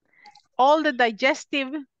all the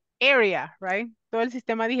digestive area, right? Todo el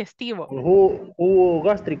sistema digestivo. Jugo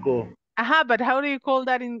gástrico. Ajá, but how do you call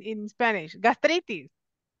that in Spanish? Gastritis.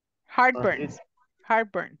 Heartburns.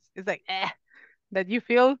 Heartburns. It's like, that you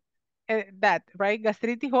feel that, right?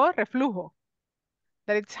 Gastritis o reflujo.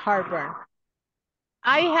 That it's heartburn.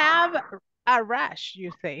 I have a rash,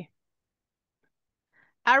 you say.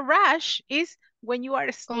 A rash is when you are...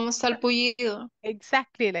 Como salpullido.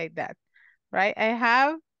 Exactly like that, right? I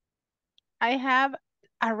have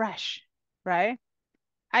a rash, right?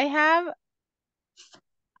 I have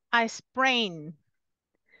a sprain.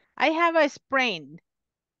 I have a sprain.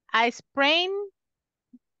 I sprain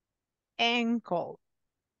ankle.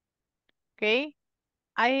 Okay?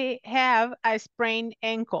 I have a sprained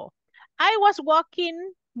ankle. I was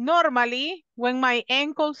walking normally when my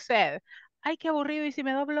ankle said, ay, qué aburrido, y si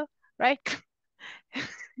me doblo, right?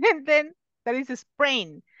 And then that is a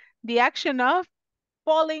sprain. The action of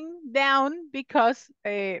falling down because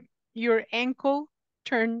your ankle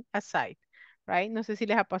turned aside, right? No sé si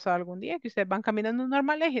les ha pasado algún día que ustedes van caminando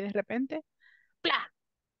normales y de repente, ¡plá!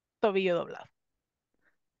 Tobillo doblado.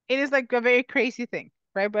 It is like a very crazy thing,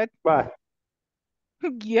 right? But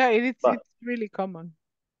yeah, it's really common.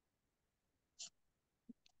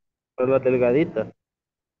 La delgadita.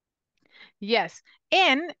 Yes,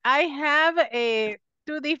 and I have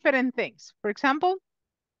two different things. For example,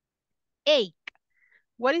 ache.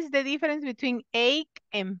 What is the difference between ache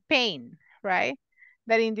and pain, right?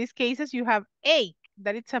 That in these cases you have ache,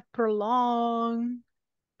 that it's a prolonged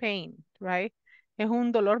pain, right? Es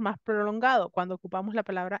un dolor más prolongado cuando ocupamos la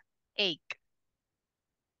palabra ache.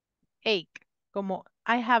 Ache, como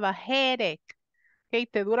I have a headache. Okay,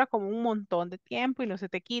 te dura como un montón de tiempo y no se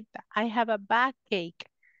te quita. I have a backache,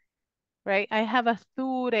 right? I have a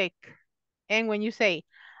toothache. And when you say,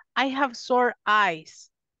 I have sore eyes,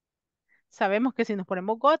 sabemos que si nos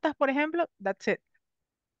ponemos gotas, por ejemplo, that's it.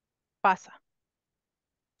 Pasa.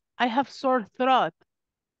 I have sore throat.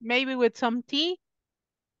 Maybe with some tea,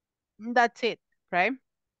 that's it, right?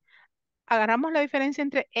 Agarramos la diferencia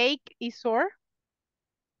entre ache y sore.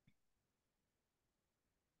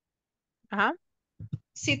 Ajá.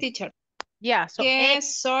 Sí, teacher. Yeah, so que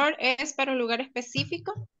sore es para un lugar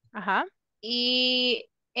específico. Ajá. Y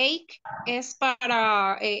ache es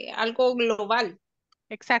para algo global.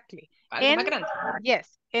 Exactly. Algo más grande.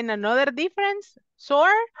 Yes. And another difference,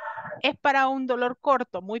 sore es para un dolor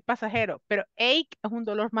corto, muy pasajero, pero ache es un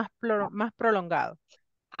dolor más prolongado.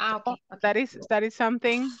 Okay. That is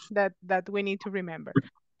something that we need to remember.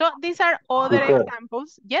 So these are other Teacher,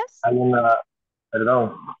 examples. Yes? hay una,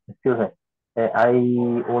 perdón, excuse me. Hay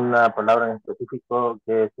una palabra en específico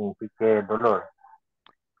que signifique dolor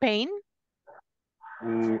Pain.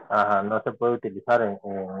 y no se puede utilizar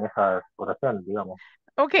en esas oraciones, digamos.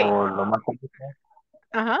 Okay. O lo más común.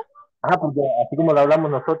 Ajá. Porque así como lo hablamos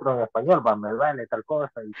nosotros en español, va, me duele tal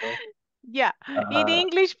cosa y todo. Yeah. In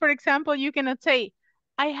English, for example, you cannot say,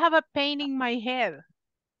 I have a pain in my head.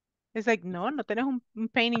 It's like, no tienes un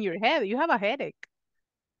pain in your head. You have a headache.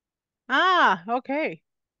 Ah, okay.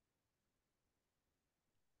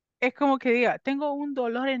 Es como que diga, tengo un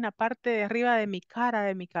dolor en la parte de arriba de mi cara,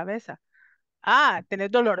 de mi cabeza. Ah,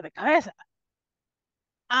 tenés dolor de cabeza.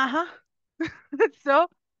 Ajá. So,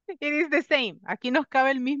 it is the same. Aquí nos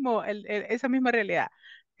cabe esa misma realidad.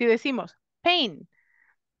 Si decimos pain,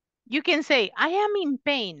 you can say, I am in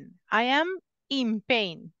pain. I am in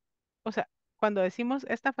pain. O sea, cuando decimos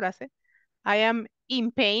esta frase, I am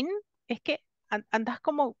in pain, es que andas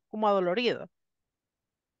como adolorido.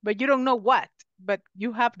 But you don't know what, but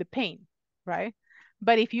you have the pain, right?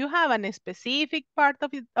 But if you have a specific part of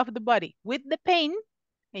the body with the pain,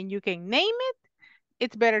 and you can name it,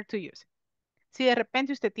 it's better to use it. Si de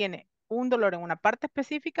repente usted tiene un dolor en una parte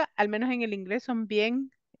específica, al menos en el inglés son bien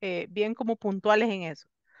como puntuales en eso.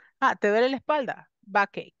 Ah, ¿te duele la espalda?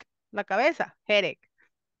 Backache. La cabeza, headache.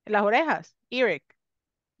 Las orejas, earache.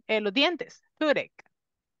 Los dientes, toothache.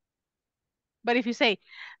 But if you say,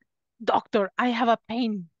 doctor, I have a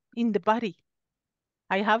pain in the body.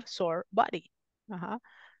 I have sore body. Ajá.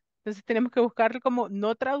 Entonces tenemos que buscarle como,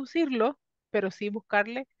 no traducirlo, pero sí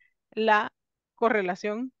buscarle la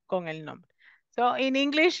correlación con el nombre. So in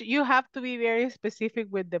English, you have to be very specific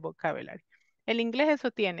with the vocabulary. El inglés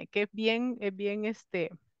eso tiene, que es bien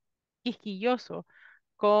quisquilloso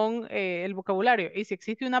con el vocabulario. Y si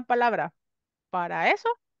existe una palabra para eso,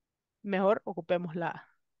 mejor ocupemos la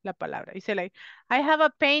palabra. Dice like, I have a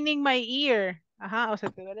pain in my ear. Ajá, o sea,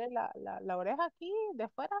 ¿te duele la oreja aquí de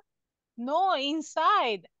afuera? No,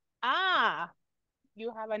 inside. Ah,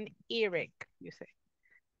 you have an earache, you say.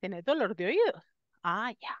 ¿Tienes dolor de oídos?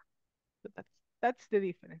 Ah, ya. So that's the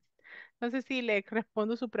difference. No sé si le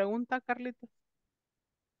respondo su pregunta, Carlitos.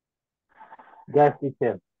 Yes,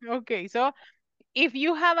 teacher. Okay, so if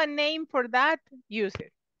you have a name for that, use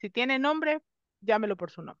it. Si tiene nombre, llámelo por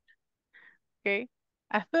su nombre. Okay?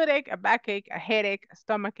 A toothache, a backache, a headache, a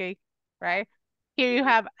stomachache, right? Here you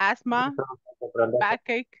have asthma,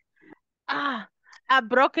 backache, a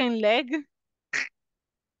broken leg,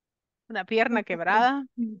 una pierna quebrada,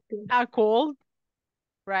 a cold,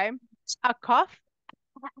 right? A cough,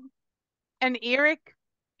 an earache,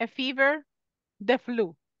 a fever, the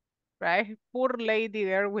flu, right? Poor lady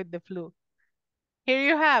there with the flu. Here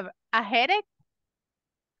you have a headache,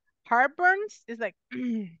 heartburns, it's like,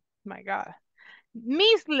 my God.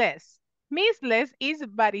 Measles. Measles is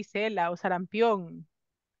varicela o sarampión.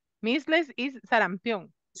 Measles is sarampión.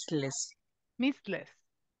 Measles,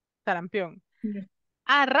 sarampión.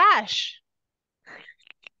 A rash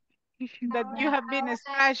that you have been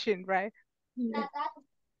scratching, right?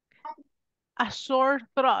 A sore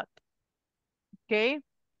throat, okay?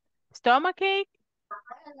 Stomachache,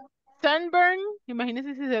 sunburn.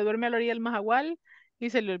 Imagínense si se duerme a la orilla del majagual y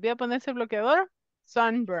se le olvida ponerse bloqueador.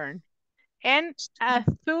 Sunburn. And a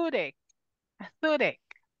toothache. A toothache.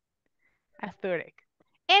 A toothache.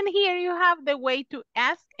 And here you have the way to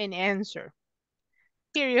ask and answer.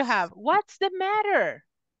 Here you have, what's the matter?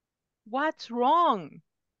 What's wrong?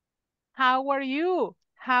 How are you?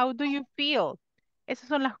 How do you feel? Esas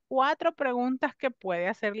son las 4 preguntas que puede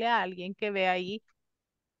hacerle a alguien que ve ahí.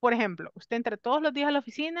 Por ejemplo, usted entra todos los días a la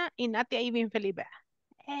oficina y Nati ahí bien feliz, vea.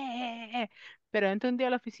 Pero entra un día a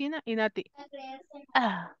la oficina y Nati.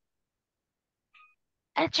 Ah,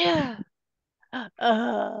 achoo,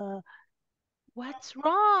 what's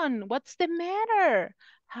wrong? What's the matter?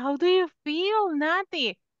 How do you feel,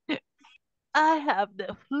 Nati? I have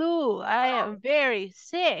the flu. I am very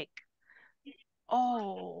sick.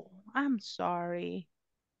 Oh, I'm sorry.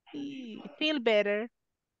 Feel better.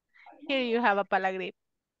 Here you have a palagrip.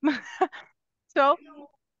 So,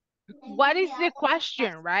 what is the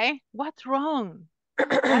question, right? What's wrong?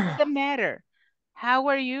 What's the matter? How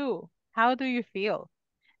are you? How do you feel?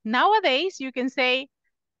 Nowadays, you can say,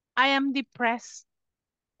 I am depressed.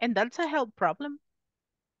 And that's a health problem.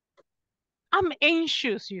 I'm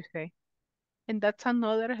anxious, you say. And that's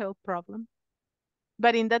another health problem.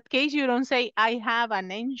 But in that case, you don't say, I have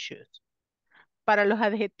an anxious. Para los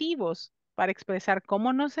adjetivos, para expresar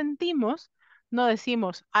cómo nos sentimos, no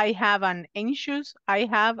decimos, I have an anxious, I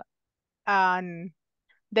have an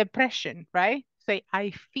depression, right? Say,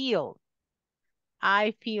 I feel,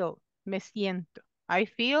 me siento. I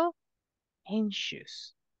feel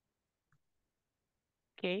anxious.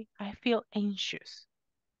 Okay, I feel anxious.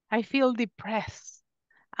 I feel depressed.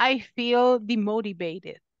 I feel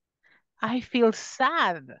demotivated. I feel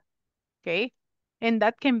sad. Okay, and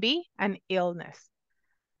that can be an illness.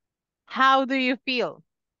 How do you feel?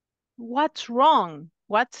 What's wrong?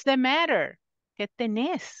 What's the matter? ¿Qué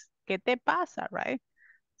tenés? ¿Qué te pasa, right?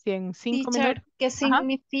 Si en 5 Teacher, minutos. ¿qué Ajá.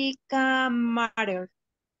 significa matter?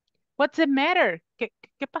 What's the matter? ¿Qué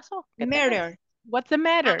pasó? ¿Qué tenés? Matter. What's the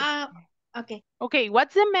matter? Okay. Okay,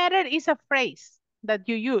 what's the matter is a phrase that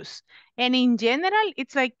you use. And in general,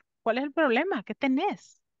 it's like, ¿cuál es el problema? ¿Qué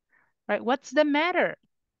tenés? Right? What's the matter?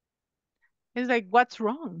 It's like, what's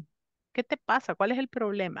wrong? ¿Qué te pasa? ¿Cuál es el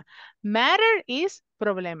problema? Matter is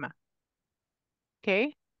problema.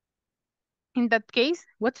 Okay? In that case,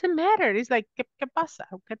 what's the matter? It's like, ¿qué pasa?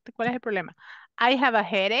 ¿Cuál es el problema? I have a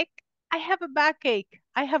headache. I have a backache.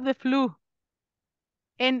 I have the flu.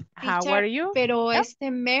 And how Teacher, are you? pero Yep.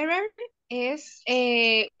 este matter es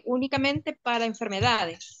únicamente para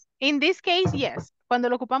enfermedades. In this case, yes. Cuando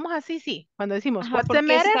lo ocupamos así, sí. Cuando decimos, Ajá, what's the porque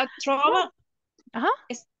matter? está trouble, Ajá.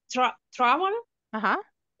 trouble Ajá.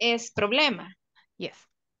 es problema. Yes.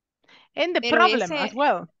 And the Pero problem as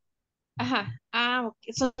well. Ajá.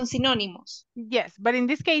 Okay. Son sinónimos. Yes, but in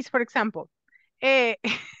this case, for example,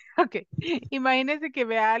 ok, imagínese que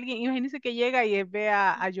vea a alguien, imagínese que llega y ve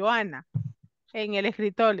a Joana en el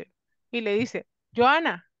escritorio y le dice,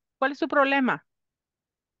 Joana, ¿cuál es su problema?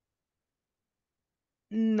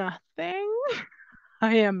 Nothing,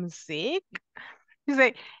 I am sick.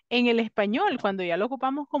 Dice, en el español, cuando ya lo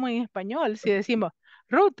ocupamos como en español, si decimos,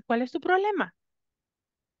 Ruth, ¿cuál es tu problema?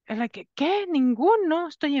 Es la que, ¿qué? Ninguno,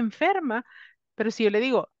 estoy enferma. Pero si yo le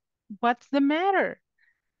digo, what's the matter?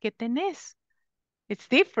 ¿Qué tenés? It's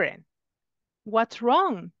different. What's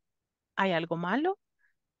wrong? ¿Hay algo malo?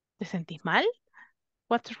 ¿Te sentís mal?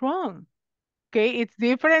 What's wrong? Okay, it's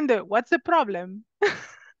different. What's the problem?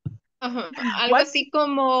 Ajá. Algo What? así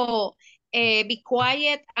como be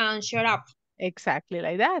quiet and shut up. Exactly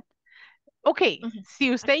like that. Okay,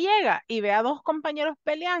 si usted llega y ve a dos compañeros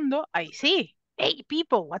peleando, ahí sí. Hey,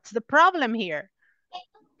 people, what's the problem here?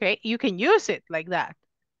 Okay, you can use it like that.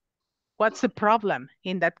 What's the problem?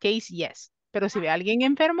 In that case, yes. Pero si ve a alguien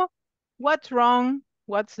enfermo, what's wrong?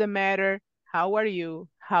 What's the matter? How are you?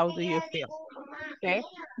 How do you feel? Okay,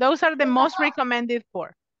 those are the most recommended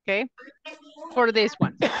for, okay, for this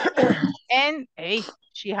one. And, hey,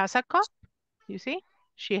 she has a cough, you see?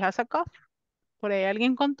 She has a cough. Por ahí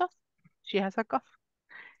alguien contó. She has a cough.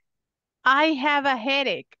 I have a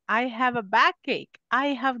headache. I have a backache.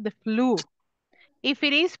 I have the flu. If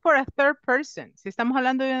it is for a third person, si estamos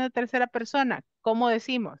hablando de una tercera persona, ¿cómo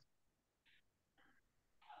decimos?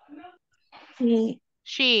 She,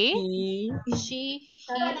 She he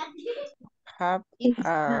have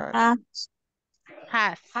has.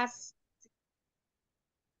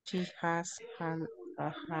 She has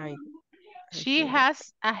a high. She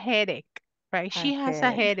has a headache, right? She has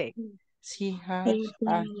a headache. She has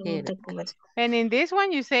a headache. And in this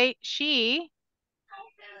one, you say she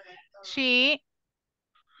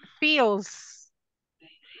feels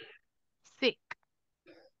sick.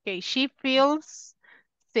 Okay, she feels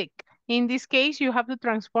sick. In this case, you have to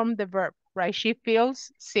transform the verb, right? She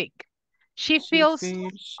feels sick. She feels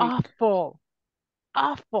awful.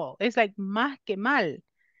 Awful. It's like más que mal.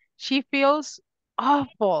 She feels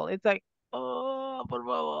awful. It's like, oh, por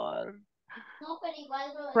favor.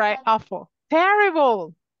 Right, awful.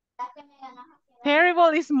 Terrible. Terrible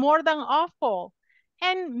is more than awful.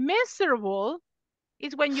 And miserable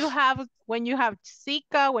is when you have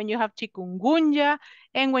Zika, when you have chikungunya,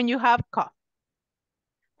 and when you have cough.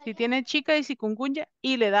 Si tiene chica y chikungunya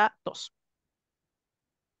y le da tos.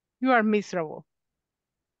 You are miserable.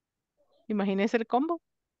 Imagínese el combo.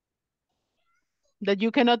 That you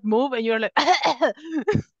cannot move and you're like,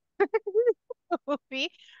 see?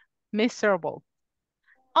 Miserable.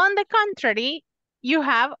 On the contrary, you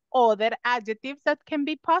have other adjectives that can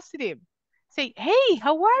be positive. Say, hey,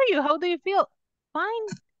 how are you? How do you feel? Fine,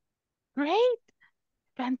 great,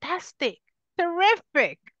 fantastic,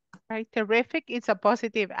 terrific, right? Terrific is a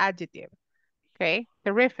positive adjective, okay?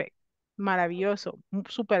 Terrific, maravilloso,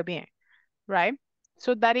 súper bien, right?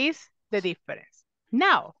 So that is the difference.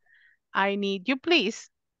 Now, I need you please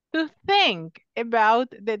to think about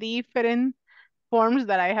the different forms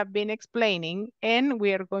that I have been explaining, and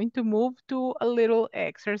we are going to move to a little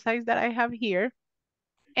exercise that I have here.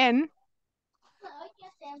 And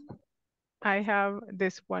I have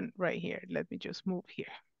this one right here. Let me just move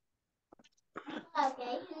here.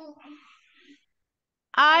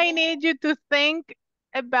 I need you to think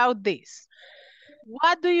about this.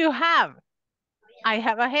 What do you have? I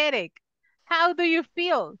have a headache. How do you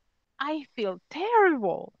feel? I feel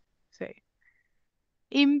terrible. Say,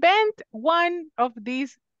 invent one of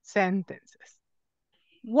these sentences.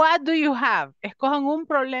 What do you have? Escojan un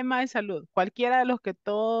problema de salud, cualquiera de los que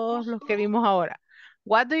todos los que vimos ahora.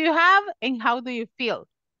 What do you have and how do you feel?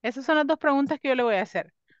 Esas son las dos preguntas que yo le voy a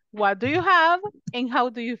hacer. What do you have and how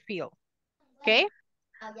do you feel? Okay?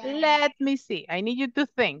 Let me see. I need you to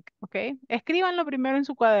think. Okay? Escríbanlo primero en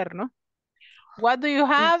su cuaderno. What do you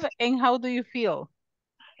have and how do you feel?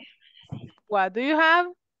 What do you have?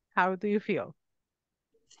 How do you feel?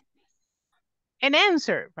 An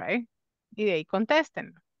answer, right? Y de ahí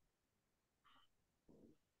contesten.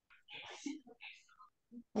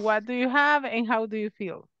 What do you have and how do you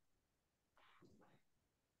feel?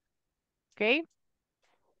 Okay?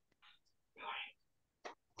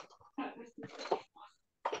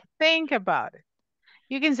 Think about it.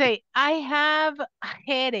 You can say, I have a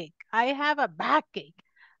headache. I have a backache.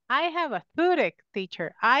 I have a toothache,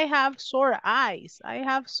 teacher. I have sore eyes. I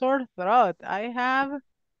have sore throat. I have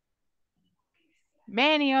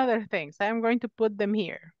many other things. I'm going to put them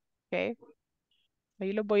here. Okay?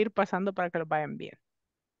 Ahí los voy a ir pasando para que los vayan bien.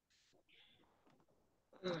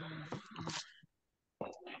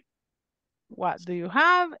 What do you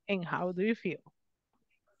have and how do you feel?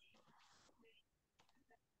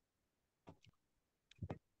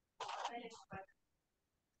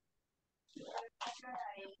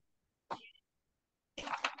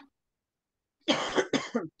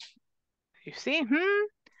 You see,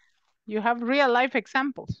 you have real life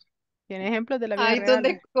examples. Tiene ejemplos de la vida Hay real.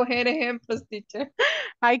 donde coger ejemplos, teacher.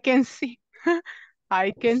 I can see.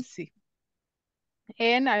 I can see.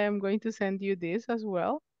 And I am going to send you this as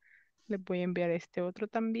well. Le voy a enviar este otro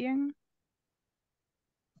también.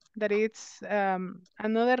 That it's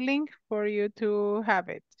another link for you to have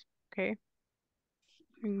it. Okay.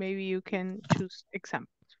 And maybe you can choose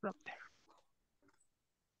examples from there.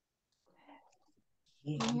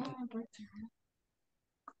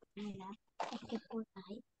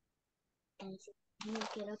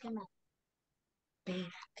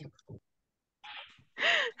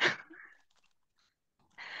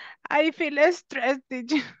 I feel stressed,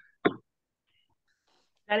 did you?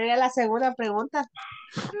 ¿Cuál era la segunda pregunta?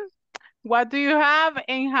 What do you have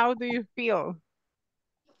and how do you feel?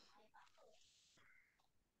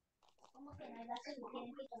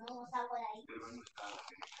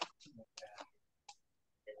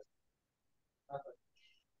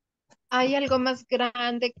 Hay algo más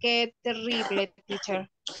grande que terrible, teacher.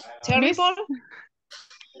 Terrible.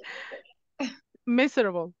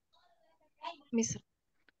 Miserable.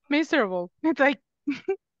 Miserable. It's like,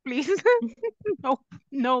 please. No,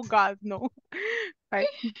 no, God, no. Right.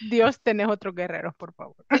 Dios, tenés otros guerreros, por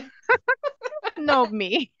favor. No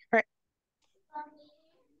me. Right.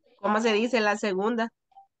 ¿Cómo se dice la segunda?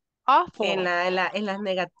 Awful. En las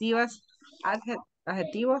negativas,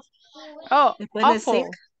 adjetivos. Oh, después awful. De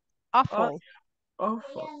sick. Awful.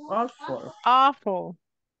 Awful. Awful. Awful.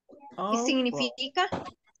 ¿Y significa?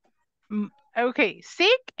 Okay,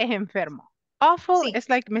 sick es enfermo. Awful Sí. es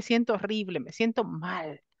like me siento horrible, me siento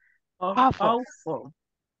mal. Awful. Awful.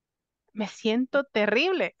 Me siento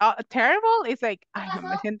terrible. Terrible is like, ay no,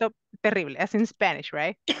 me siento terrible, as in Spanish,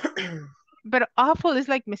 right? But awful is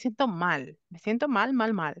like me siento mal. Me siento mal,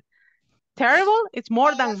 mal, mal. Terrible, it's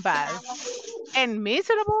more than bad. And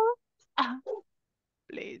miserable,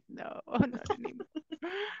 please, no, not anymore.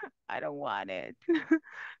 I don't want it.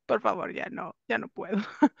 Por favor, ya no puedo.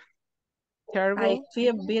 Terrible. I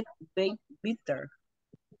feel bitter.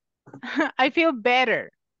 I feel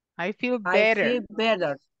better. I feel better. I feel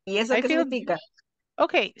better. ¿Y eso qué significa?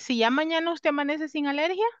 Okay, si ya mañana usted amanece sin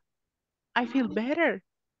alergia, I feel better.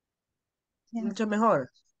 Mucho mejor.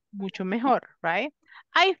 Mucho mejor, right?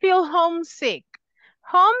 I feel homesick.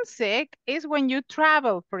 Homesick is when you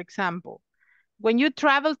travel, for example. When you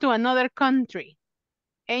travel to another country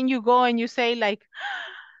and you go and you say like,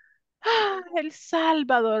 El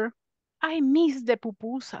Salvador, I miss the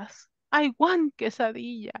pupusas. I want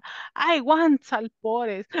quesadilla. I want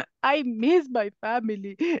salpores. I miss my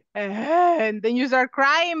family. And then you start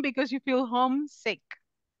crying because you feel homesick.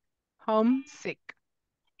 Homesick.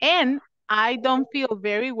 And I don't feel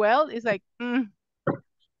very well. It's like, no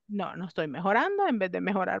estoy mejorando. En vez de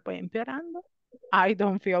mejorar, voy empeorando. I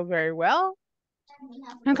don't feel very well.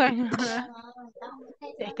 Okay.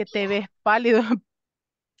 Es que te ves pálido.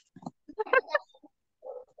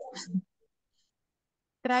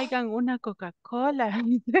 Traigan una Coca-Cola.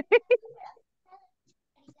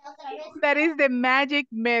 That is the magic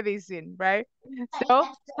medicine, right? So,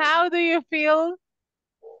 how do you feel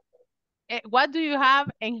What do you have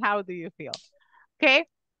and how do you feel? Okay,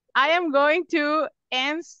 I am going to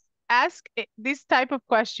ask this type of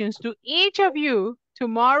questions to each of you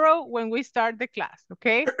tomorrow when we start the class,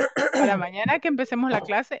 okay? Para mañana que empecemos la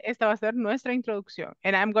clase, esta va a ser nuestra introducción.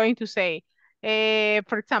 And I'm going to say,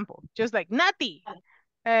 for example, just like Nati,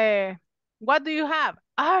 what do you have?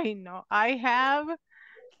 I know, I have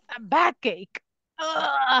a backache.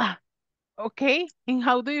 Ugh. Okay, and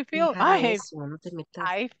how do you feel? I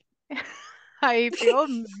feel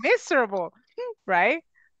miserable, right?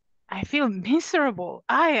 I feel miserable.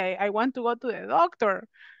 I want to go to the doctor.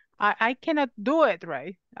 I cannot do it,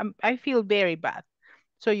 right? I feel very bad.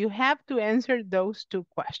 So you have to answer those two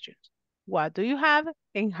questions. What do you have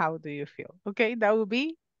and how do you feel? Okay, that will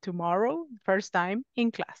be tomorrow, first time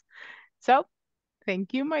in class. So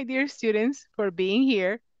thank you, my dear students, for being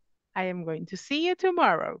here. I am going to see you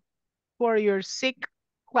tomorrow for your sick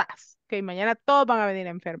class. Okay, mañana todos van a venir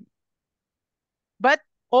enfermos. But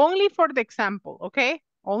only for the example, okay?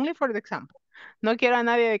 Only for the example. No quiero a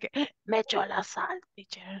nadie de que me echó la sal,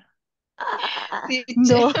 teacher. Teacher,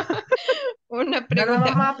 No. una No nos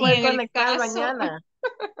pregunta. vamos a Y poder en el conectar caso, mañana.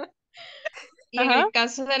 y en el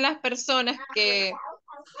caso de las personas que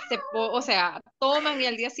o sea, toman y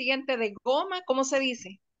al día siguiente de goma, ¿cómo se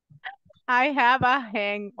dice? I have a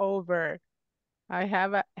hangover. I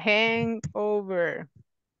have a hangover.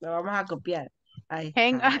 Lo vamos a copiar.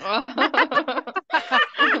 Hangover.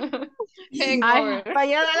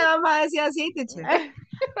 Mañana le vamos a decir así, teacher.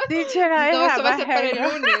 Teacher, I No, have eso va a a ser para el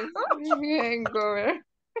hangover. lunes. Hangover.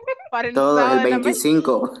 Para el Todo sábado el de la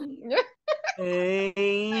 25.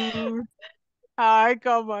 Ay,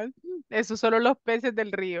 come on. Esos solo los peces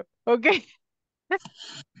del río. Ok.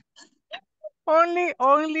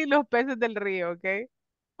 Only los peces del río, ok.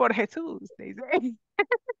 Por Jesús, they say.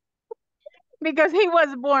 Because he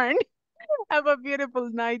was born. Have a beautiful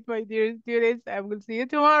night, my dear students. I will see you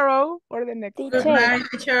tomorrow for the next Teacher. class. Good night,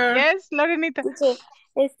 teacher. Yes, Lorenita. Teacher,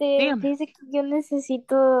 Dígame. dice que yo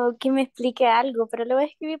necesito que me explique algo, pero lo voy a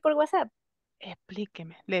escribir por WhatsApp.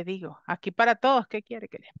 Explíqueme, le digo. Aquí para todos, ¿qué quiere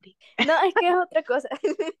que le explique? No, es que es otra cosa.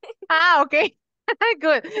 Okay.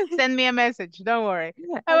 Good. Send me a message. Don't worry.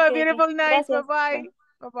 Have a beautiful night. Gracias. Bye-bye.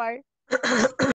 Bye-bye.